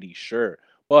grindy, sure,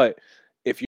 but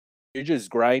if you're just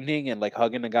grinding and like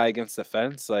hugging a guy against the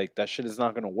fence, like that shit is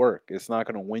not gonna work. It's not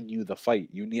gonna win you the fight.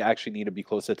 You need to be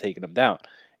close to taking him down.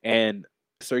 And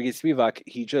Sergey Spivak,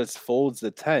 he just folds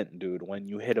the tent, dude, when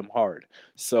you hit him hard.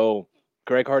 So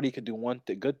Greg Hardy could do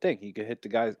good thing. He could hit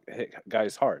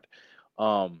guys hard.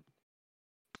 Um,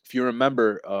 if you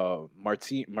remember,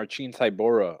 Marcin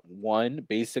Tybura won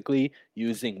basically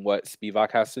using what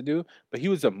Spivak has to do, but he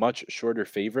was a much shorter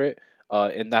favorite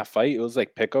in that fight. It was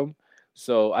like pick 'em.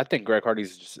 So I think Greg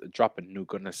Hardy's just drop a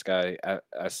nuke on this guy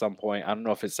at some point. I don't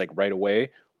know if it's like right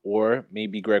away or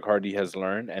maybe Greg Hardy has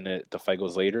learned and the fight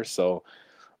goes later. So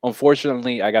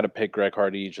unfortunately, I got to pick Greg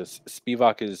Hardy. Just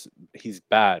Spivak he's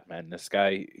bad, man. This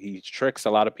guy he tricks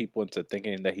a lot of people into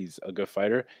thinking that he's a good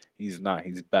fighter. He's not.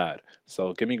 He's bad.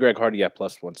 So give me Greg Hardy at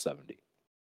plus 170.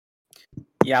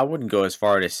 Yeah, I wouldn't go as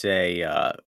far to say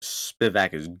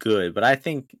Spivak is good, but I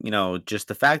think, just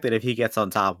the fact that if he gets on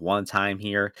top one time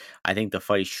here, I think the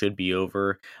fight should be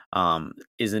over,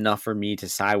 is enough for me to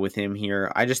side with him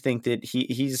here. I just think that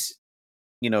he's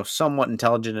somewhat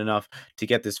intelligent enough to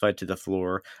get this fight to the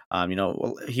floor.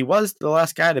 Well, he was the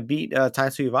last guy to beat Tai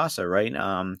Tuivasa, right?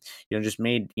 Just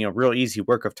made real easy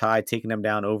work of Tai, taking him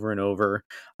down over and over.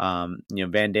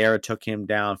 Vandera took him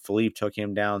down, Philippe took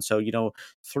him down. So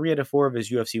 3 out of 4 of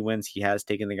his UFC wins, he has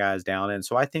taken the guys down, and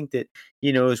so I think that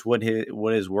he knows what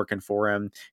is working for him.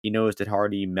 He knows that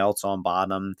Hardy melts on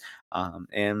bottom,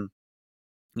 and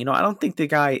I don't think the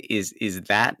guy is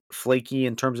that flaky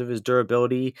in terms of his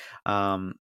durability.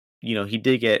 Um, he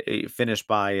did get finished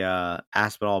by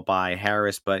Aspinall by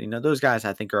Harris, but those guys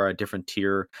I think are a different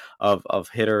tier of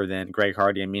hitter than Greg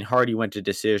Hardy. I mean, Hardy went to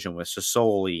decision with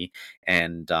Sasoli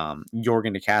and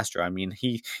Jorgen De Castro. I mean,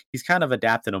 he's kind of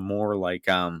adapted a more like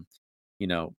you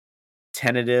know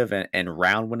tentative and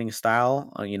round winning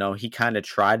style. He kind of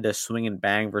tried to swing and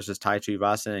bang versus Tai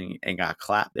Tuivasa and got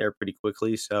clapped there pretty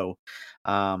quickly. So,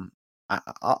 um,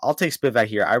 I'll take Spivak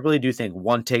here. I really do think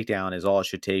one takedown is all it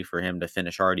should take for him to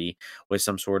finish Hardy with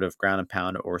some sort of ground and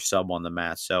pound or sub on the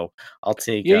mat. So I'll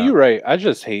take. Yeah, you're right. I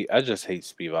just hate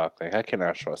Spivak. Like I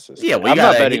cannot trust this Yeah, guy. well, I'm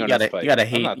not betting on this you fight. gotta I'm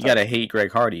hate not touching him.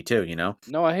 Greg Hardy too.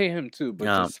 No, I hate him too, but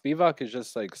Um, just Spivak is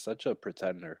just like such a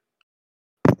pretender.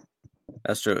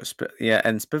 That's true. Yeah,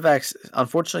 and Spivak's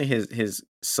unfortunately his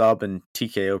sub and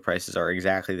TKO prices are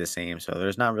exactly the same, so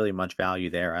there's not really much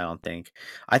value there. I don't think.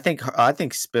 I think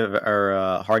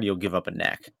Hardy will give up a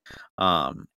neck,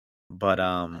 um, but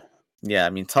yeah, I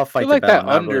mean tough I feel fight to like bet that on.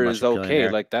 Not really under much is appealing okay.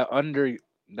 there. Like that under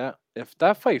that if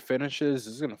that fight finishes,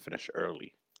 it's gonna finish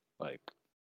early. Like,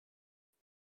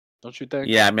 don't you think?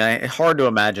 Yeah, I mean hard to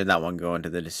imagine that one going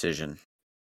to the decision.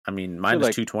 I mean I feel minus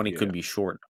like 220 could yeah. be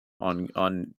short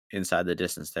on inside the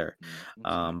distance there.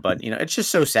 Okay. But it's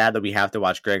just so sad that we have to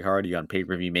watch Greg Hardy on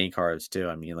pay-per-view main cards too.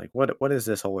 I mean, like what is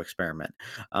this whole experiment?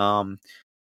 Um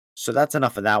so that's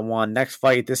enough of that one. Next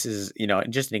fight, this is,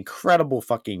 just an incredible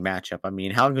fucking matchup. I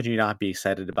mean, how could you not be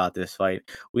excited about this fight?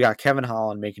 We got Kevin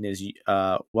Holland making his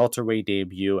welterweight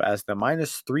debut as the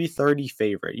minus 330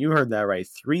 favorite. You heard that right.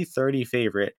 330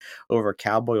 favorite over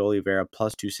Cowboy Oliveira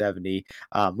plus 270.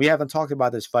 We haven't talked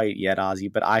about this fight yet,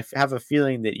 Ozzy, but have a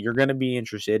feeling that you're going to be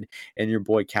interested in your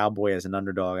boy Cowboy as an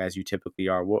underdog, as you typically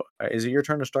are. Is it your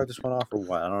turn to start this one off or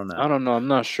what? I don't know. I don't know. I'm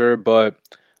not sure, but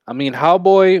I mean,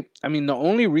 Cowboy. I mean, the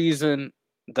only reason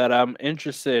that I'm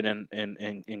interested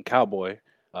in Cowboy,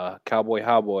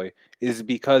 Cowboy, is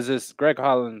because it's Greg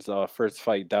Holland's first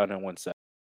fight down at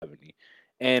 170,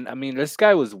 and I mean, this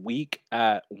guy was weak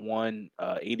at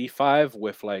 185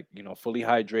 with like fully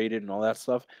hydrated and all that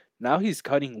stuff. Now he's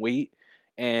cutting weight,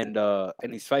 and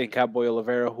he's fighting Cowboy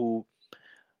Oliveira, who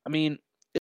I mean,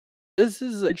 this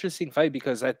is an interesting fight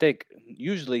because I think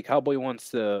usually Cowboy wants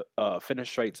to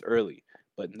finish fights early,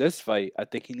 but in this fight, I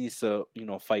think he needs to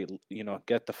fight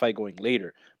get the fight going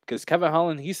later because Kevin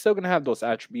Holland he's still gonna have those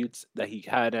attributes that he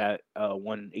had at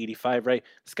 185, right?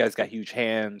 This guy's got huge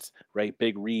hands, right?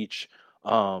 Big reach,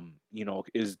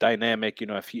 is dynamic.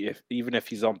 If even if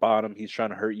he's on bottom, he's trying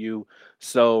to hurt you.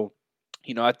 So,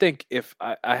 I think if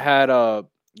I had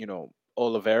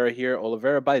Oliveira here.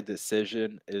 Oliveira by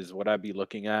decision is what I'd be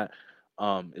looking at.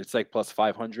 It's like plus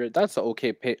 500. That's an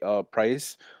okay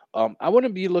price. I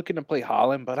wouldn't be looking to play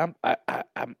Holland, but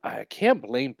I can't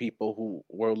blame people who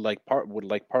were like would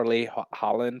like parlay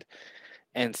Holland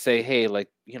and say, hey, like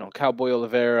Cowboy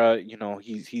Oliveira,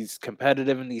 he's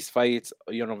competitive in these fights,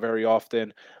 very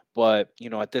often, but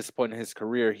at this point in his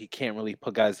career, he can't really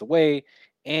put guys away,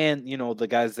 and the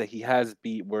guys that he has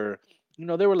beat were.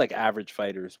 They were like average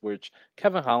fighters, which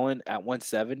Kevin Holland at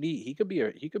 170, he could be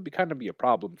kind of be a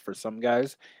problem for some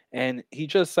guys, and he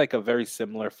just like a very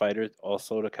similar fighter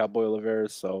also to Cowboy Oliveira.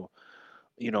 So,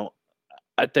 you know,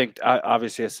 I think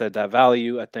obviously I said that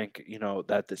value. I think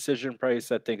that decision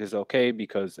price I think is okay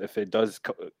because if it does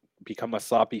become a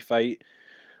sloppy fight,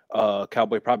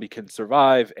 Cowboy probably can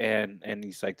survive and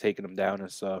he's like taking him down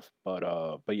and stuff. But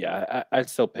yeah, I'd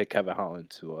still pick Kevin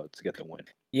Holland to get the win.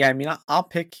 Yeah, I mean, I'll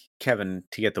pick Kevin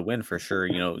to get the win for sure.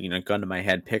 Gun to my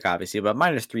head pick, obviously, but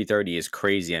minus 330 is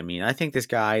crazy. I mean, I think this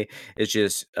guy is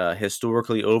just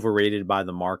historically overrated by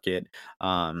the market.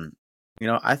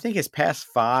 I think his past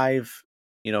five,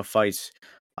 fights,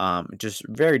 Just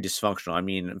very dysfunctional. I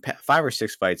mean, 5 or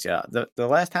 6 fights. Yeah, the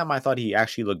last time I thought he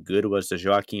actually looked good was the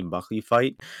Joaquin Buckley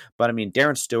fight, but I mean,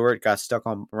 Darren Stewart got stuck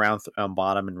on on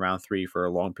bottom in round three for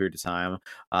a long period of time.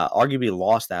 Arguably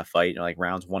lost that fight, like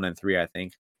rounds 1 and 3, I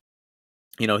think.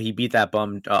 He beat that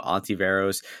bum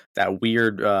Ontiveros, that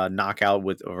weird knockout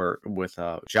with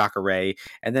Jacare,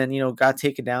 and then got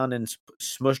taken down and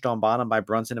smushed on bottom by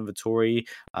Brunson and Vittori.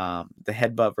 The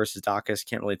headbutt versus Dacus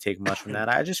can't really take much from that.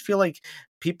 I just feel like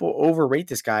people overrate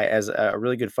this guy as a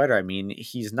really good fighter. I mean,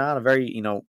 he's not a very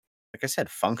like I said,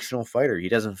 functional fighter. He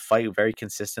doesn't fight very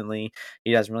consistently.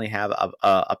 He doesn't really have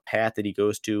a path that he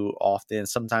goes to often.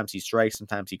 Sometimes he strikes,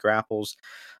 sometimes he grapples.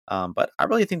 But I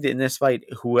really think that in this fight,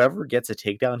 whoever gets a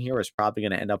takedown here is probably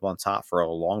going to end up on top for a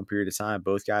long period of time.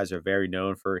 Both guys are very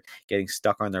known for getting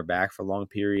stuck on their back for long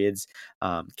periods.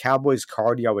 Cowboys'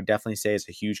 cardio, I would definitely say, is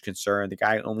a huge concern. The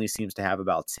guy only seems to have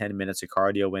about 10 minutes of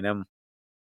cardio in him.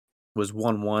 Was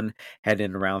 1-1 heading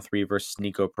into round three versus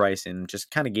Nico Price, and just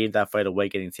kind of gave that fight away,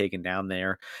 getting taken down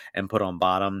there and put on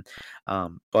bottom.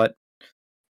 But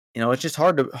it's just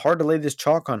hard to lay this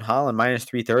chalk on Holland minus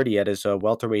 330 at his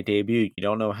welterweight debut. You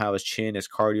don't know how his chin, his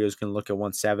cardio is going to look at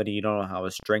 170. You don't know how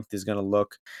his strength is going to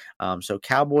look. So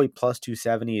Cowboy plus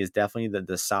 270 is definitely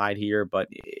the side here, but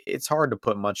it's hard to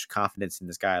put much confidence in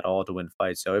this guy at all to win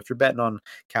fights. So if you're betting on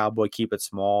Cowboy, keep it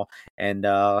small. And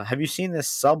have you seen this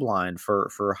sub line for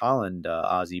Holland,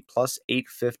 Ozzy? Plus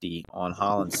 850 on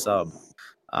Holland sub.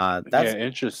 Yeah, That's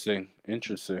interesting.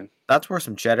 that's worth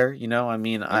some cheddar, I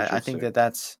mean, I think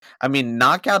Interesting. I mean,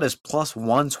 knockout is plus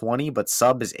 120, but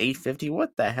sub is 850.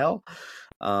 What the hell?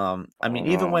 I I mean,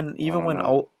 don't know. I don't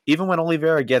know. Even when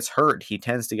Oliveira gets hurt, he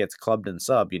tends to get clubbed in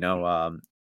sub.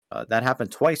 That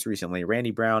happened twice recently.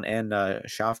 Randy Brown and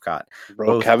Shafkat Bro,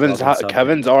 both clubbed and subbed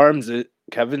him.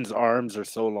 Kevin's arms are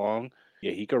so long.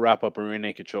 Yeah, he could wrap up a rear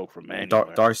naked choke from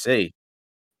anywhere. Darcy,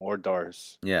 Or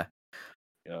Dars. yeah.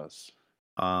 Yes.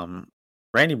 Um,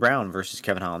 Randy Brown versus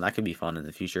Kevin Holland, that could be fun in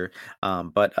the future.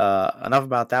 But enough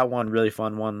about that one. Really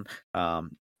fun one.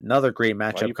 Another great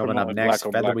Why matchup you coming up promoting black next.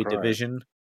 on black Featherweight crime? division.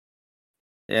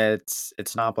 Yeah,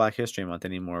 it's not Black History Month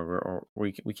anymore.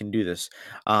 We can do this.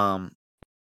 Um,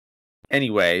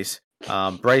 anyways,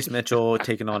 Bryce Mitchell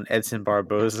taking on Edson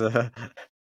Barboza.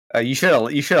 You should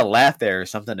have laughed there or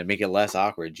something to make it less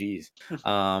awkward. Jeez.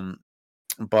 Um,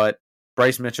 but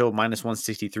Bryce Mitchell minus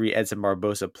 163, Edson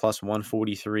Barboza plus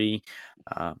 143.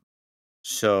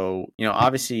 So,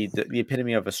 obviously the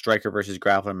epitome of a striker versus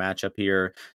grappler matchup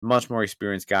here, much more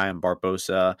experienced guy in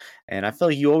Barbosa. And I feel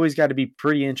like you always got to be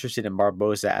pretty interested in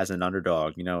Barbosa as an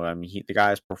underdog. I mean, the guy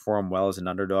has performed well as an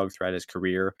underdog throughout his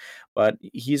career, but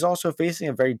he's also facing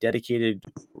a very dedicated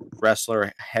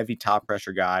wrestler, heavy top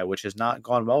pressure guy, which has not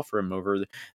gone well for him over the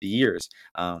years.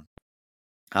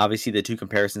 Obviously, the two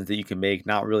comparisons that you can make,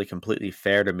 not really completely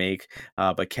fair to make,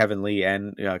 but Kevin Lee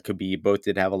and Khabib both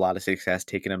did have a lot of success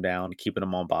taking him down, keeping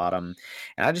him on bottom.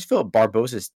 And I just feel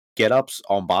Barbosa's get ups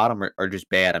on bottom are just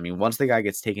bad. I mean, once the guy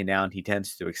gets taken down, he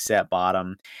tends to accept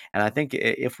bottom. And I think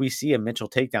if we see a Mitchell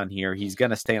takedown here, he's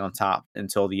going to stay on top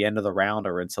until the end of the round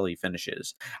or until he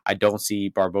finishes. I don't see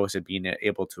Barbosa being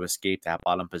able to escape that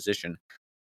bottom position.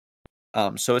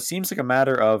 So it seems like a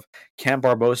matter of, can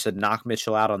Barbosa knock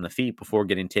Mitchell out on the feet before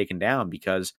getting taken down?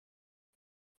 Because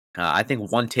I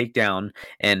think one takedown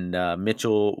and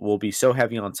Mitchell will be so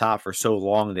heavy on top for so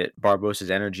long that Barbosa's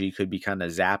energy could be kind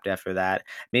of zapped after that.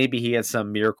 Maybe he had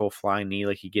some miracle flying knee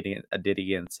like he did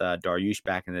against Dariush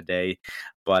back in the day.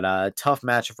 But tough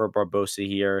matchup for Barbosa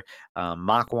here.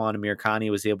 Makwan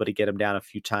Amirkhani was able to get him down a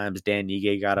few times. Dan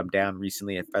Ige got him down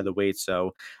recently at featherweight.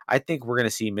 So I think we're going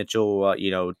to see Mitchell,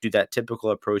 do that typical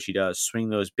approach he does, swing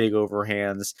those big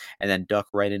overhands, and then duck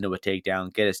right into a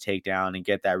takedown, get his takedown, and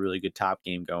get that really good top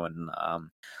game going.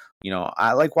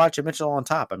 I like watching Mitchell on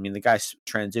top. I mean, the guy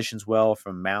transitions well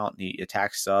from mount. He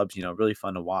attacks subs. Really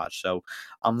fun to watch. So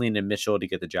I'm leaning Mitchell to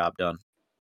get the job done.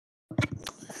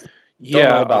 Don't Yeah.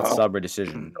 know about sub or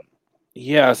decision.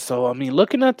 Yeah. So I mean,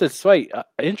 looking at this fight,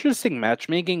 interesting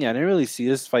matchmaking. I didn't really see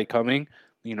this fight coming.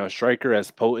 Striker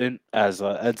as potent as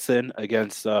Edson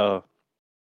against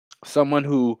someone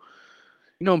who,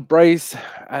 Bryce.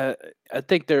 I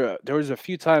think there was a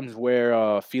few times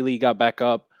where Feely got back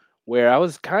up, where I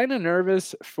was kind of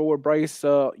nervous for Bryce,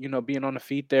 being on the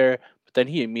feet there, but then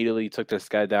he immediately took this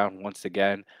guy down once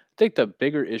again. I think the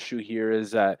bigger issue here is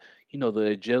that the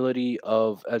agility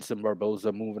of Edson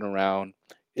Barboza moving around.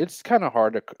 It's kind of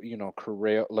hard to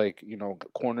career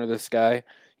corner this guy.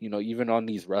 Even on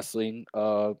these wrestling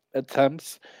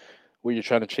attempts where you're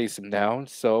trying to chase him down.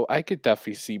 So I could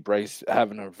definitely see Bryce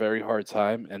having a very hard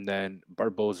time, and then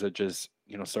Barboza just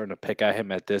starting to pick at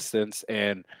him at distance.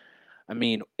 And I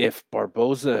mean, if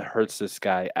Barboza hurts this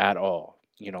guy at all,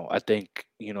 I think,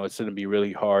 it's going to be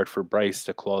really hard for Bryce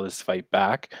to claw this fight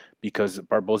back because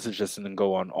Barboza's just going to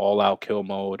go on all out kill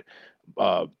mode.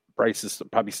 Uh, Bryce is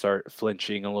probably start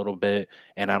flinching a little bit,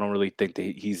 and I don't really think that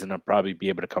he's going to probably be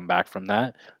able to come back from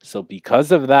that. So,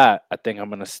 because of that, I think I'm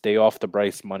going to stay off the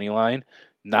Bryce money line.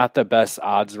 Not the best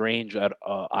odds range at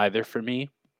either for me.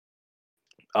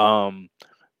 Um,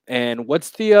 and what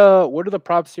are the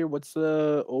props here? What's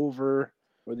the over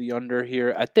or the under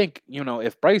here? I think, Two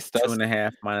and a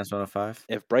half minus 105.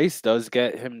 if Bryce does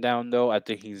get him down though, I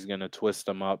think he's gonna twist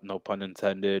him up, no pun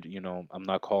intended. I'm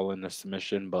not calling the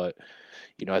submission, but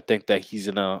I think that he's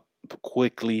gonna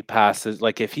quickly passes.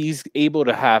 Like if he's able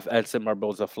to have Edson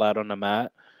Barboza flat on the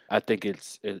mat, I think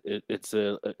it's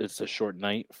a short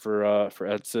night for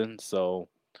Edson. So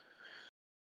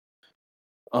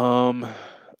um,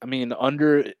 I mean,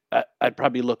 I'd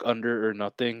probably look under or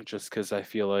nothing just because I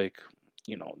feel like,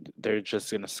 they're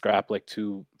just gonna scrap like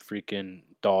two freaking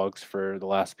dogs for the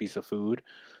last piece of food.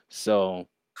 So,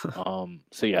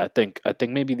 so yeah, I think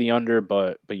maybe the under,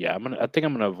 but yeah, I think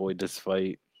I'm gonna avoid this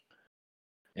fight.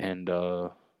 And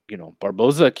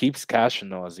Barboza keeps cashing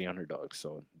though as the underdog.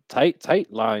 So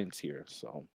tight lines here.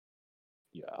 So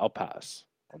yeah, I'll pass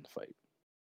on the fight.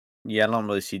 Yeah, I don't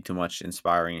really see too much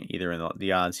inspiring either in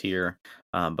the odds here,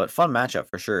 but fun matchup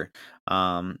for sure.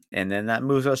 And then that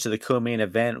moves us to the co-main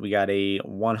event. We got a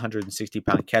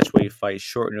 160-pound catchweight fight,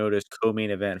 short notice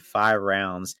co-main event, 5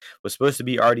 rounds. Was supposed to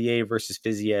be RDA versus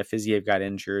Fiziev. Fiziev got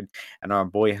injured, and our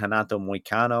boy Hanato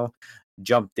Moicano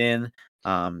jumped in.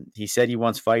 He said he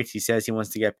wants fights. He says he wants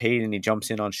to get paid, and he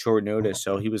jumps in on short notice.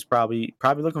 So he was probably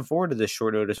looking forward to this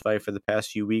short notice fight for the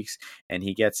past few weeks, and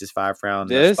he gets his 5 round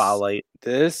This spotlight.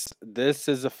 this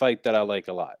is a fight that I like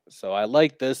a lot. So I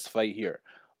like this fight here.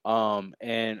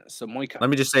 And so Moika, Let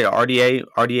me just say RDA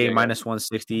yeah, minus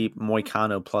 160,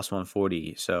 Moicano plus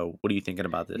 140. So what are you thinking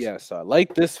about this? yeah. So I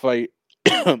like this fight,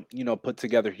 put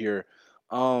together here.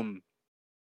 Um,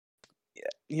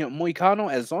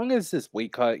 Moicano, as long as his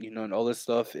weight cut, and all this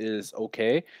stuff is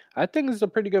okay, I think it's a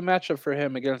pretty good matchup for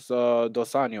him against Dos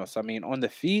Anjos. I mean, on the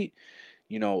feet,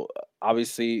 you know,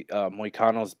 obviously,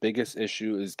 Moicano's biggest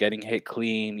issue is getting hit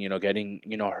clean, getting,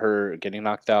 hurt, getting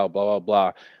knocked out, blah, blah,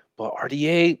 blah. But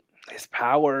RDA, his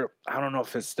power, I don't know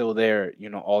if it's still there,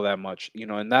 all that much.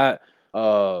 And that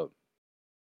uh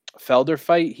Felder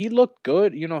fight, he looked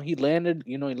good. He landed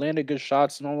good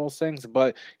shots and all those things,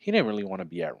 but he didn't really want to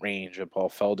be at range of Paul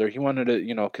Felder. He wanted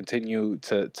to, continue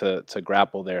to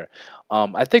grapple there.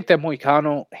 I think that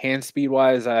Moicano, hand speed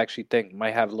wise, I actually think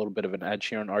might have a little bit of an edge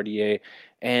here on RDA.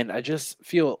 And I just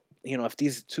feel, if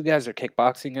these two guys are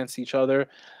kickboxing against each other,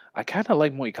 I kind of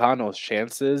like Moicano's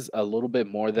chances a little bit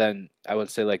more than I would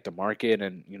say like the market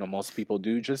and most people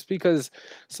do, just because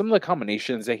some of the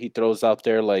combinations that he throws out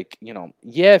there, like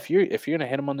yeah, if you're gonna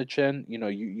hit him on the chin,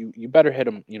 you better hit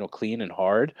him, clean and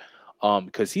hard,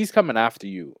 because he's coming after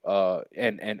you.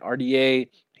 And RDA,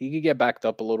 he could get backed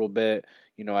up a little bit,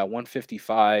 at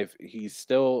 155. He's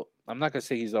still, I'm not gonna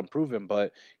say he's unproven,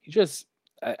 but he just.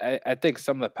 I think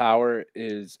some of the power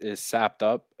is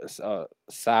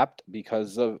sapped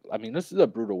because of, I mean, this is a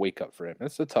brutal weight cut for him.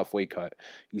 It's a tough weight cut.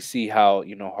 You see how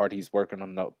hard he's working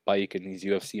on the bike and these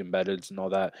UFC embeddeds and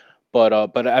all that. But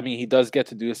I mean, he does get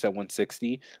to do this at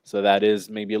 160, so that is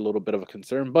maybe a little bit of a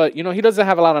concern. But he doesn't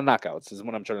have a lot of knockouts. Is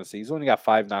what I'm trying to say. He's only got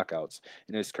 5 knockouts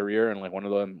in his career, and like one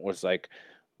of them was like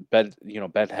Ben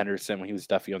Henderson when he was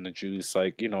definitely on the juice,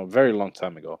 like a very long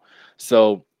time ago.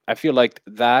 So I feel like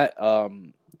that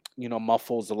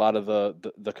muffles a lot of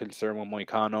the concern with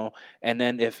Moicano. And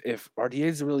then if RDA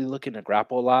is really looking to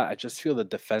grapple a lot, I just feel the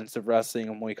defensive wrestling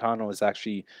of Moicano is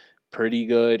actually pretty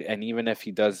good. And even if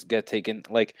he does get taken,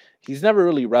 like he's never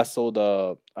really wrestled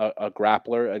a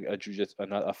grappler,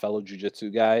 a fellow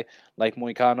jujitsu guy like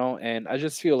Moicano. And I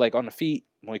just feel like on the feet,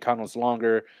 Moicano's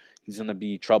longer. He's gonna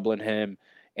be troubling him,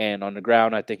 and on the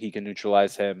ground, I think he can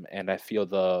neutralize him. And I feel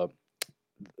the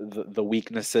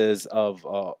weaknesses of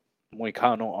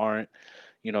Moicano aren't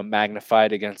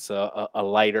magnified against a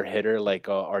lighter hitter like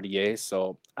RDA.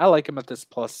 So I like him at this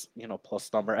plus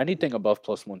number. Anything above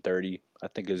plus 130, I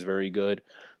think is very good.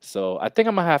 So I think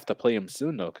I'm gonna have to play him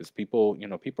soon though, because people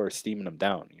are steaming him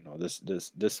down. This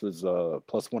was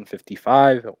plus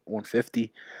 155,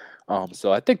 150.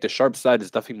 So I think the sharp side is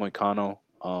definitely Moicano.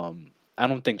 I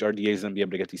don't think RDA is gonna be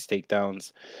able to get these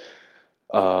takedowns.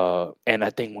 And I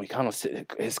think Moicano,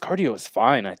 his cardio is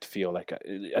fine. I feel like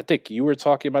I think you were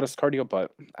talking about his cardio,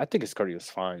 but I think his cardio is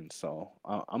fine. So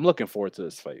I'm looking forward to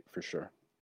this fight for sure.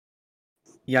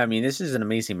 Yeah, I mean, this is an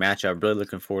amazing matchup. Really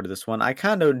looking forward to this one. I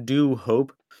kind of do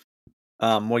hope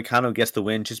Moicano gets the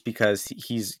win just because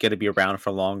he's going to be around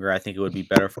for longer. I think it would be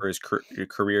better for his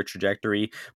career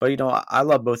trajectory. But I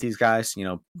love both these guys.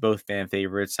 Both fan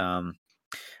favorites.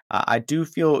 I do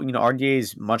feel, RDA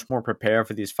is much more prepared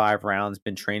for these 5 rounds,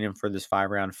 been training for this 5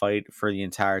 round fight for the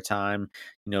entire time.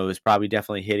 Is probably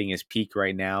definitely hitting his peak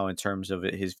right now in terms of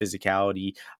his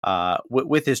physicality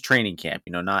with his training camp,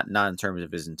 not in terms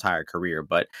of his entire career.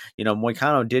 But,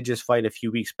 Moicano did just fight a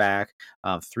few weeks back,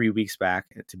 3 weeks back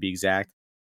to be exact.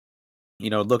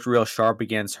 Looked real sharp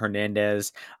against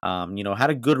Hernandez. Had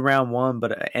a good round one,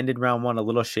 but ended round one a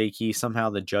little shaky. Somehow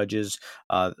the judges,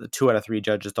 the 2 out of 3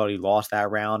 judges thought he lost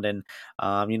that round. And,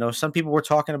 some people were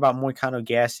talking about Moicano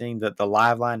gassing. The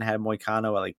live line had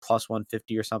Moicano at like plus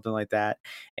 150 or something like that.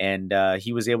 And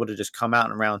he was able to just come out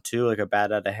in round two like a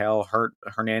bat out of hell, hurt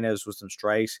Hernandez with some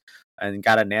strikes and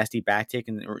got a nasty back take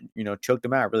and, choked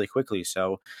him out really quickly.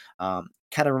 So,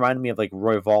 kind of reminded me of like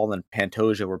Roy Royval and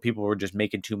Pantoja, where people were just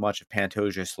making too much of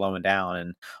Pantoja slowing down,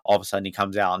 and all of a sudden he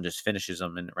comes out and just finishes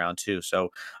him in round two. So,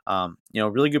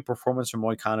 really good performance from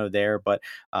Moicano there. But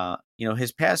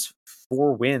his past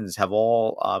 4 wins have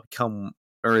all come,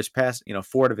 or his past,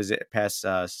 4 out of his past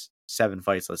 7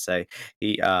 fights, let's say,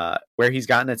 he where he's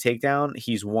gotten a takedown,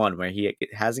 he's won. Where he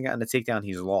hasn't gotten a takedown,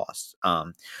 he's lost.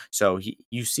 So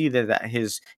you see that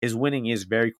his winning is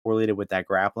very correlated with that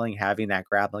grappling, having that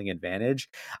grappling advantage.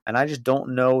 And I just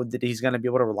don't know that he's going to be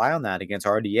able to rely on that against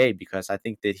RDA, because I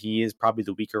think that he is probably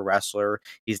the weaker wrestler.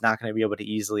 He's not going to be able to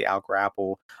easily out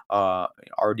grapple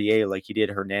RDA like he did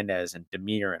Hernandez and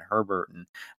Demir and Herbert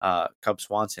and Cub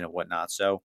Swanson and whatnot.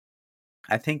 So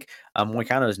I think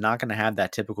Moicano is not going to have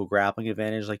that typical grappling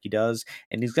advantage like he does,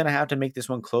 and he's going to have to make this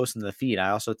one close in the feet. I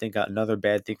also think another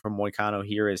bad thing for Moicano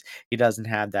here is he doesn't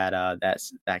have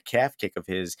that calf kick of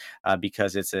his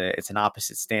because it's an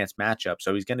opposite stance matchup.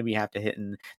 So he's going to be have to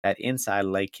hitting that inside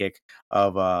leg kick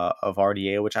of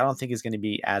RDA, which I don't think is going to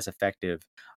be as effective.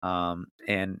 And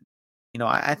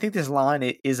I think this line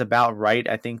is about right.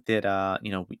 I think that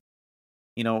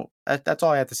that's all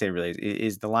I have to say really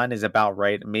is the line is about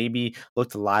right. Maybe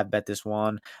look to live bet this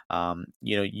one.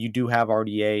 You do have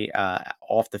RDA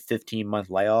off the 15-month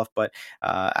layoff, but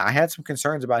I had some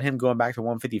concerns about him going back to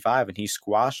 155, and he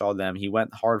squashed all them. He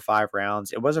went hard 5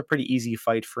 rounds. It was a pretty easy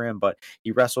fight for him, but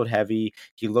he wrestled heavy.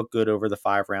 He looked good over the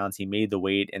 5 rounds. He made the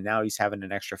weight, and now he's having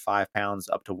an extra 5 pounds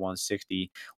up to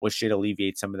 160, which should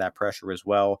alleviate some of that pressure as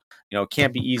well. It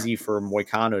can't be easy for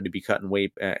Moicano to be cutting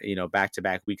weight, back to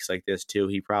back weeks like this too.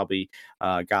 He probably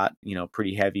got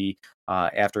pretty heavy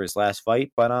after his last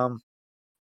fight. But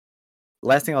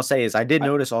last thing I'll say is I did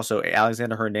notice also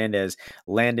Alexander Hernandez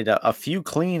landed a few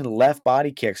clean left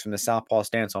body kicks from the southpaw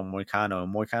stance on Moicano,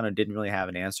 and Moicano didn't really have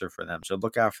an answer for them. So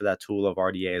look out for that tool of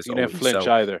RDA as He didn't always. flinch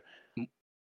So either.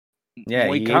 yeah,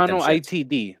 he ate them Moicano shits.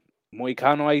 ITD.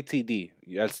 Moicano ITD.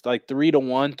 That's like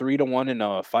 3-1, 3-1 in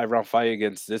a 5 round fight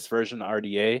against this version of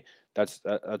RDA. That's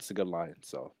a good line.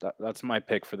 So that's my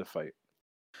pick for the fight.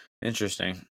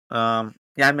 Interesting. Yeah,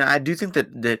 I mean, I do think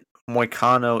that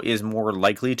Moicano is more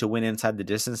likely to win inside the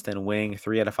distance than winning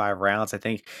 3 out of 5 rounds. I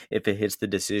think if it hits the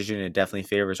decision, it definitely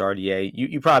favors RDA.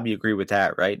 You probably agree with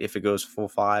that, right? If it goes full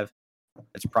 5,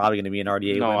 it's probably going to be an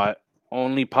RDA No, win. I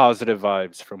only positive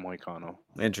vibes from Moicano.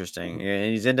 Interesting.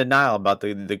 And he's in denial about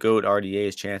the GOAT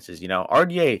RDA's chances.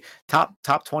 RDA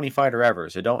top 20 fighter ever,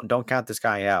 so don't count this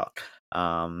guy out.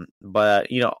 But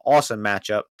awesome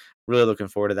matchup. Really looking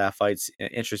forward to that fight.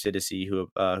 Interested to see who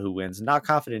wins. Not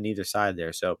confident in either side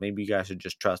there, so maybe you guys should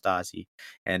just trust Ozzy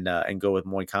and go with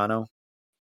Moicano.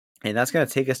 And that's going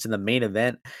to take us to the main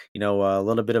event. A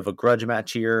little bit of a grudge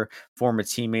match here. Former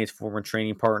teammates, former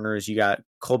training partners. You got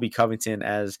Colby Covington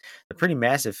as the pretty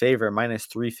massive favorite, minus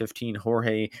 315.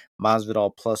 Jorge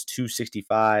Masvidal plus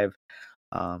 265.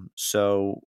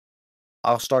 So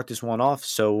I'll start this one off.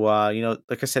 So,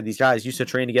 like I said, these guys used to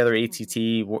train together, ATT,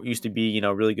 used to be,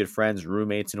 really good friends,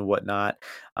 roommates, and whatnot.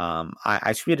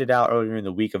 I tweeted out earlier in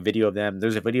the week a video of them.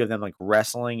 There's a video of them like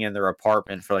wrestling in their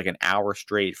apartment for like an hour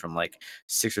straight from like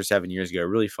 6 or 7 years ago.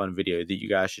 Really fun video that you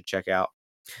guys should check out.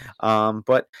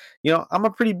 But I'm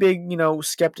a pretty big,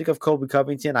 skeptic of Colby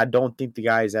Covington. I don't think the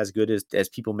guy is as good as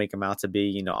people make him out to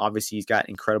be. Obviously he's got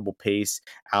incredible pace,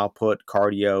 output,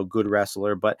 cardio, good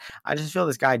wrestler, but I just feel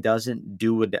this guy doesn't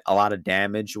do a lot of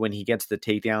damage when he gets the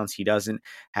takedowns. He doesn't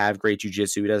have great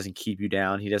jiu-jitsu. He doesn't keep you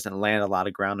down. He doesn't land a lot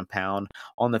of ground and pound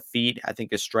on the feet. I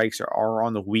think his strikes are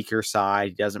on the weaker side.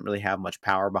 He doesn't really have much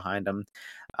power behind him.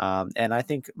 And I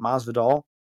think Masvidal,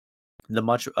 the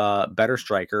much better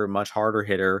striker, much harder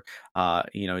hitter.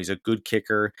 He's a good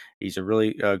kicker. He's a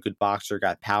really good boxer.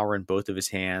 Got power in both of his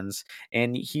hands,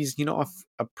 and he's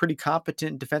a pretty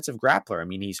competent defensive grappler. I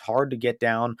mean, he's hard to get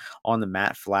down on the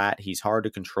mat flat. He's hard to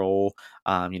control.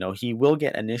 He will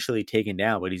get initially taken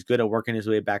down, but he's good at working his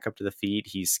way back up to the feet.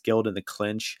 He's skilled in the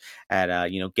clinch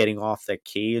at getting off that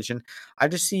cage, and I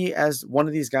just see as one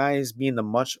of these guys being the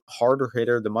much harder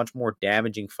hitter, the much more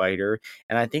damaging fighter,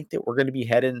 and I think that we're going to be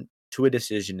heading to a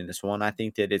decision in this one. I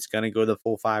think that it's going to go the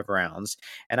full 5 rounds,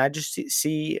 and I just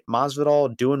see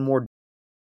Masvidal doing more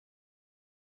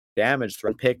damage.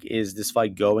 Threat pick is this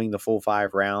fight going the full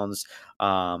 5 rounds.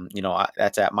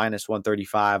 That's at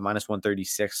 -135,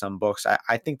 -136 some books.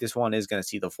 I think this one is going to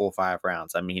see the full 5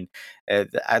 rounds. I mean,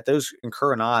 at those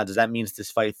concurrent odds, that means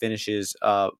this fight finishes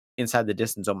inside the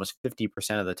distance almost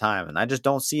 50% of the time, and I just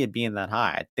don't see it being that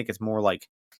high. I think it's more like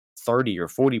 30 or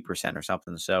 40% or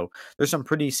something. So there's some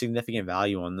pretty significant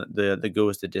value on the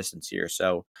goes the distance here.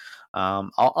 So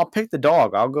I'll pick the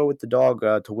dog. I'll go with the dog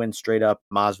to win straight up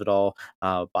Masvidal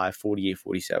by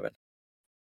 48-47.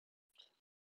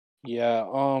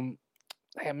 Yeah,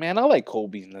 hey, man, I like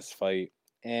Kobe in this fight,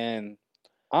 and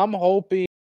I'm hoping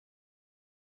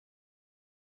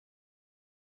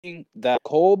that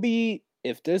Kobe,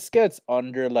 if this gets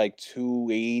under like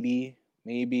 280,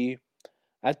 maybe,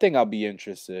 I think I'll be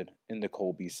interested in the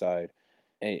Kobe side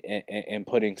and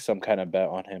putting some kind of bet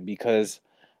on him because,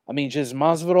 I mean, just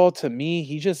Masvidal to me,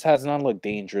 he just has not looked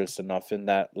dangerous enough in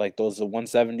that like those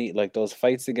 170, like those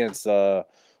fights against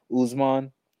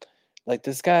Usman. Like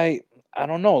this guy, I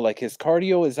don't know, like his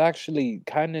cardio is actually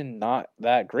kind of not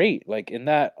that great. Like in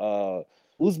that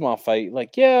Uzma fight,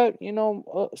 like yeah,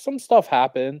 some stuff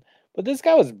happened, but this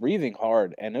guy was breathing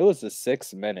hard and it was a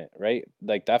 6 minute, right?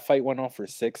 Like that fight went on for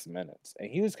 6 minutes and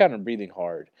he was kind of breathing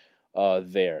hard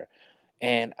there.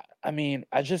 And I mean,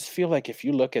 I just feel like if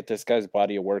you look at this guy's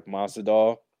body of work,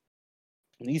 Masvidal,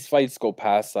 these fights go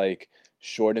past like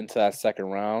short into that second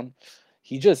round,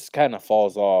 he just kind of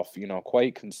falls off,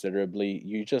 quite considerably.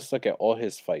 You just look at all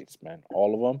his fights, man,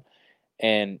 all of them,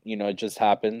 and it just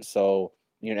happens. So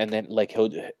and then like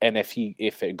and if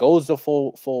it goes the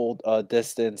full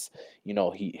distance,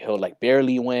 he'll like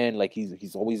barely win. Like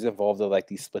he's always involved in like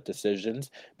these split decisions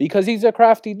because he's a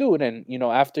crafty dude. And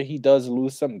after he does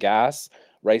lose some gas,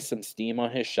 right, some steam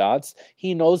on his shots,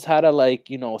 he knows how to like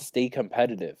stay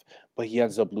competitive. But he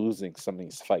ends up losing some of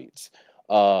these fights.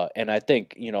 And I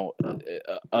think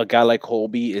a guy like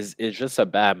Colby is just a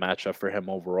bad matchup for him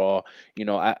overall.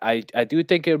 I do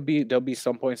think there'll be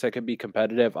some points that could be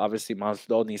competitive. Obviously,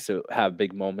 Masvidal needs to have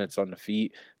big moments on the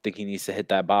feet. I think he needs to hit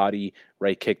that body,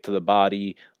 right kick to the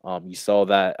body. You saw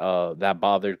that that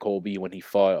bothered Colby when he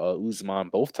fought Usman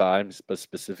both times, but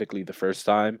specifically the first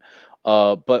time.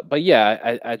 But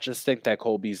yeah, I just think that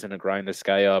Colby's gonna grind this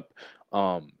guy up.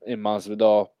 In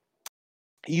Masvidal,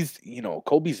 he's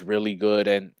Kobe's really good,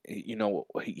 and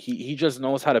he just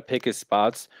knows how to pick his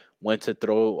spots when to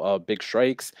throw big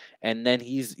strikes, and then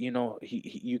he's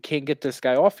you can't get this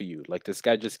guy off of you. Like this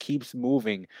guy just keeps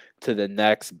moving to the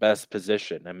next best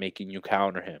position and making you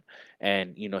counter him,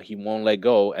 and he won't let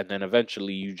go, and then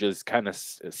eventually you just kind of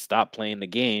stop playing the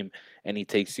game and he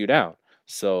takes you down.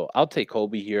 So I'll take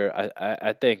Kobe here.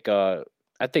 I think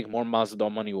more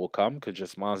Masvidal money will come because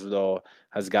just Masvidal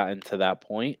has gotten to that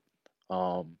point.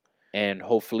 um, and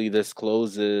hopefully this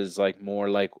closes like more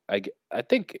like I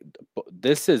think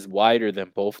this is wider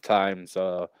than both times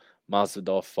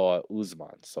Masvidal fought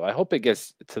Usman. So I hope it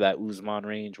gets to that Usman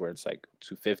range where it's like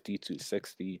 250,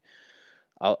 260.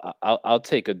 I'll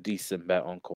take a decent bet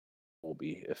on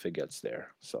Colby if it gets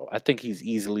there. So I think he's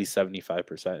easily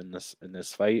 75% in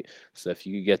this fight. So if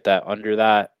you get that under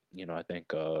that, I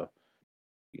think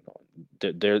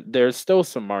there's still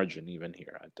some margin even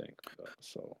here, I think.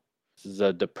 So this is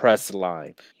a depressed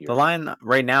line The here line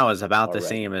right now is about the already.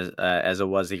 same as it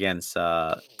was against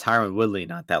Tyron Woodley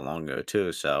not that long ago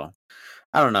too. So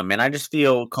I don't know, man. I just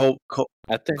feel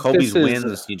I think Kobe's this is,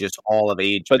 wins. He just all of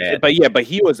age bad. but yeah, but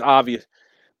he was obvious.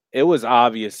 It was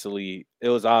obvious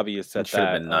It that should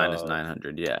have been minus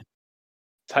 900. Yeah.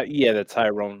 Yeah, the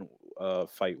Tyrone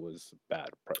fight was bad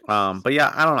price. But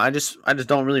yeah, I don't know. I just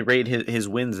don't really rate his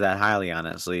wins that highly,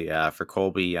 honestly. For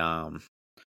Colby,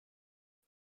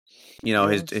 Yeah,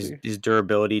 his let's his see. his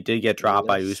durability did get dropped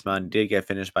by Let's Usman, did get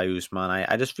finished by Usman.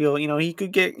 I just feel he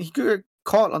could get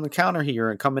caught on the counter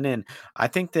here and coming in. I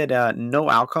think that no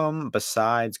outcome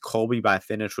besides Colby by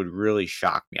finish would really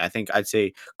shock me. I think I'd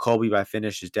say Colby by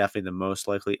finish is definitely the most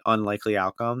likely unlikely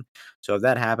outcome. So if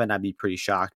that happened, I'd be pretty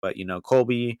shocked. But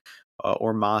Colby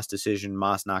or Moss decision,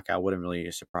 Moss knockout wouldn't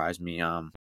really surprise me.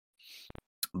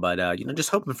 But just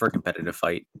hoping for a competitive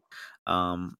fight.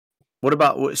 Um, what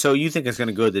about so you think it's going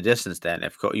to go the distance then?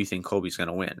 If you think Colby's going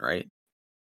to win, right?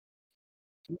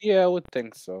 Yeah, I would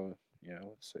think so. Yeah, I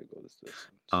would say go this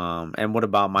distance. And what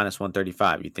about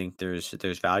 -135? You think there's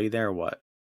value there or what?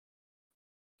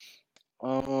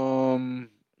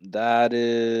 That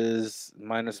is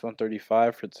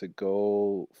 -135 for to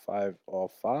go 5 all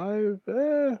 5.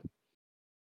 I'd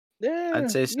Yeah,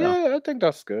 say so. yeah, I think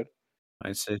that's good.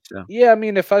 I'd say so. Yeah, I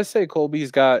mean, if I say Colby's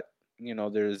got,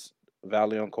 there's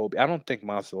value on Colby. I don't think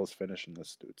Masvidal's finishing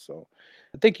this dude. So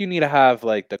I think you need to have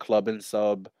like the club and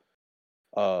sub.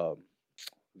 Um,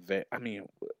 I mean,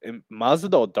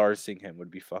 Masvidal darsing him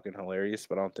would be fucking hilarious,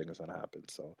 but I don't think it's gonna happen.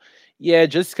 So yeah,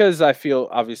 just because I feel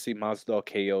obviously Masvidal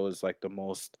KO is like the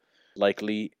most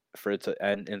likely for it to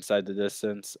end inside the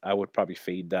distance, I would probably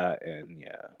fade that. And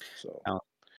yeah, so. Oh,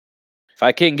 If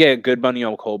I can get good money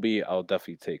on Colby, I'll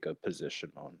definitely take a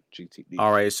position on GTD.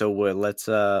 all right, so let's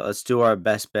do our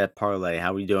best bet parlay.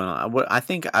 How we doing? I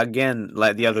think again,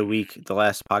 like the other week, the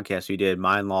last podcast we did,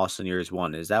 mine lost and yours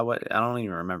won. Is that what? I don't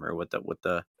even remember what the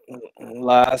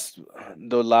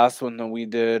The last one that we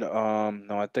did,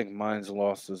 no, I think mine's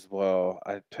lost as well.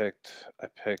 I picked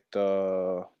that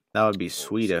would be what was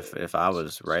sweet it? if I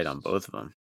was right on both of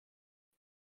them.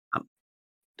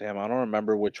 Damn, I don't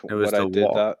remember It was what I the did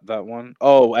walk, that one.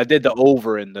 Oh, I did the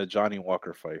over in the Johnny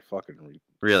Walker fight. Fucking so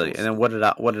really. And then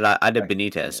stupid. what did I did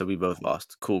Benitez, Yeah, so we both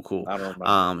lost. Cool, cool. I don't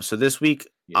remember. So this week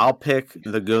Yeah. I'll pick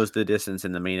the goes the distance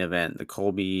in the main event. The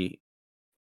Colby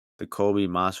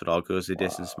Masvidal goes the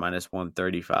distance Wow.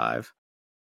 -135.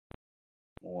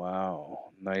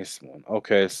 Wow, nice one.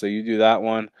 Okay, so you do that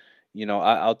one.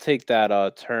 I'll take that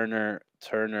Turner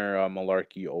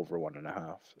Malarkey over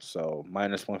 1.5. So Com-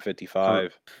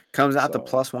 -155. Comes out to So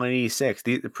 +186.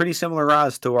 The pretty similar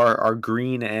odds to our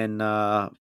Green and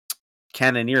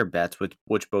Cannoneer bets,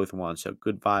 which both won. So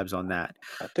good vibes on that.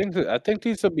 I think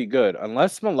these will be good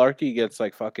unless Malarkey gets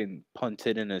like fucking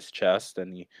punted in his chest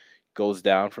and he goes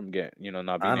down from not I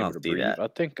being able don't to see breathe. that. I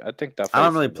think that I don't fight's really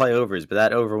still gonna play be overs, but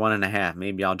that over 1.5,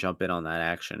 maybe I'll jump in on that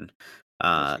action,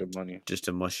 that's uh, good money. just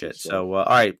to mush Good it. stuff. So, all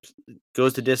right,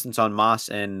 goes the distance on Moss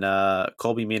and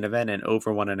Colby main event, and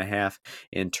over 1.5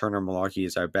 in Turner Malarkey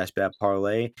is our best bet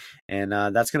parlay, and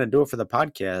that's gonna do it for the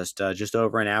podcast. Just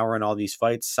over an hour in all these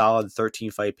fights, solid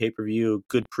 13 fight pay per view,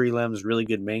 good prelims, really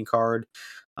good main card.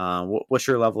 What's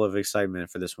your level of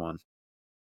excitement for this one?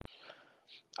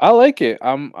 I like it.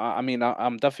 I'm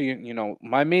definitely,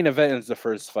 my main event is the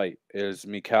first fight is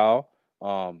Mikal.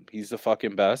 He's the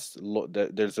fucking best.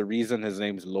 There's a reason his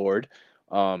name's Lord.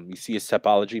 You see his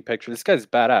topology picture. This guy's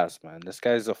badass, man. This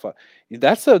guy's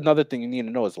That's another thing you need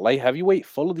to know is light heavyweight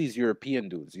full of these European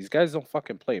dudes. These guys don't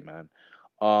fucking play, man.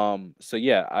 So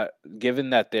yeah,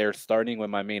 given that they're starting with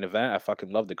my main event, I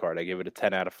fucking love the card. I give it a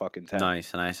 10 out of fucking 10.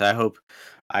 Nice, nice. I hope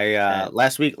I And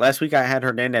last week I had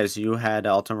Hernandez. You had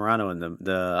Altamirano in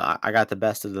I got the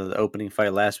best of the opening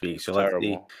fight last week. it's So let's see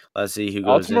terrible. let's see who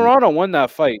goes in. Altamirano won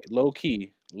that fight. Low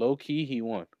key. Low key, he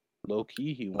won. Low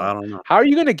key, he I won. don't know. How are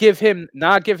you gonna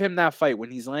not give him that fight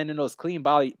when he's landing those clean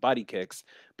body kicks?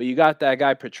 But you got that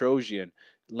guy Petrosian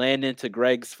landing into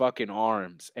Greg's fucking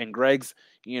arms, and Greg's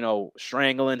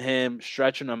strangling him,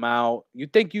 stretching him out. You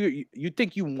think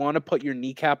you want to put your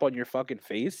kneecap on your fucking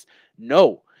face?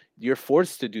 No, you're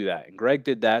forced to do that. And Greg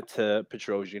did that to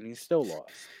Petrosian. He still lost.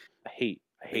 I hate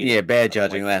it. Yeah, bad I don't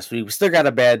judging like it. last week. We still got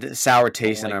a bad sour I don't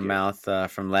taste in our like it.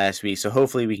 mouth from last week. So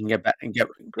hopefully we can get back and get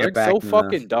Greg's back so in the.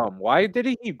 fucking dumb. Why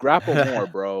didn't he grapple more,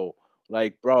 bro?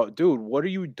 Like, bro, dude, what are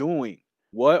you doing?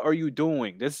 What are you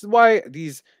doing? This is why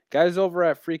these guys over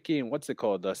at freaking what's it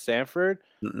called, the Sanford?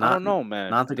 I not don't know,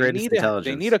 man. not the greatest They need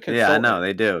intelligence. a Yeah, I know consultant.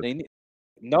 they do. They need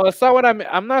No, that's not what I mean.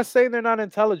 I'm not saying they're not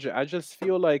intelligent. I just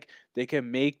feel like they can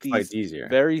make Fights these easier.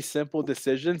 very simple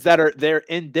decisions that they're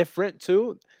indifferent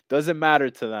to. Doesn't matter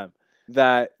to them.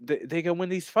 That they can win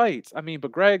these fights. I mean,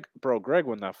 but Greg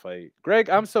won that fight. Greg,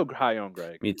 I'm so high on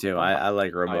Greg. Me too. I'm I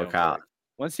like high on RoboCop. Greg.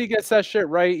 Once he gets that shit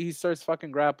right, he starts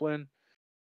fucking grappling.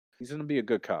 He's gonna be a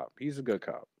good cop. He's a good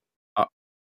cop. Uh,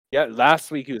 Yeah,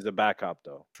 last week he was a bad cop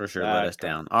though. For sure, let Bad us cop.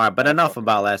 down. All right, but Bad enough fucking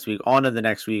about cop. last week. On to the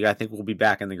next week. I think we'll be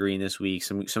back in the green this week.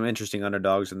 Some interesting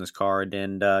underdogs in this card,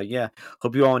 and yeah,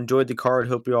 hope you all enjoyed the card.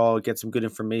 Hope you all get some good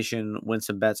information, win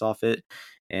some bets off it.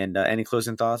 And any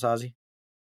closing thoughts, Ozzy?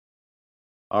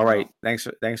 All right, No.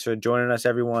 thanks for joining us,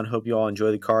 everyone. Hope you all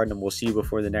enjoy the card, and we'll see you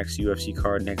before the next UFC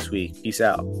card next week. Peace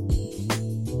out.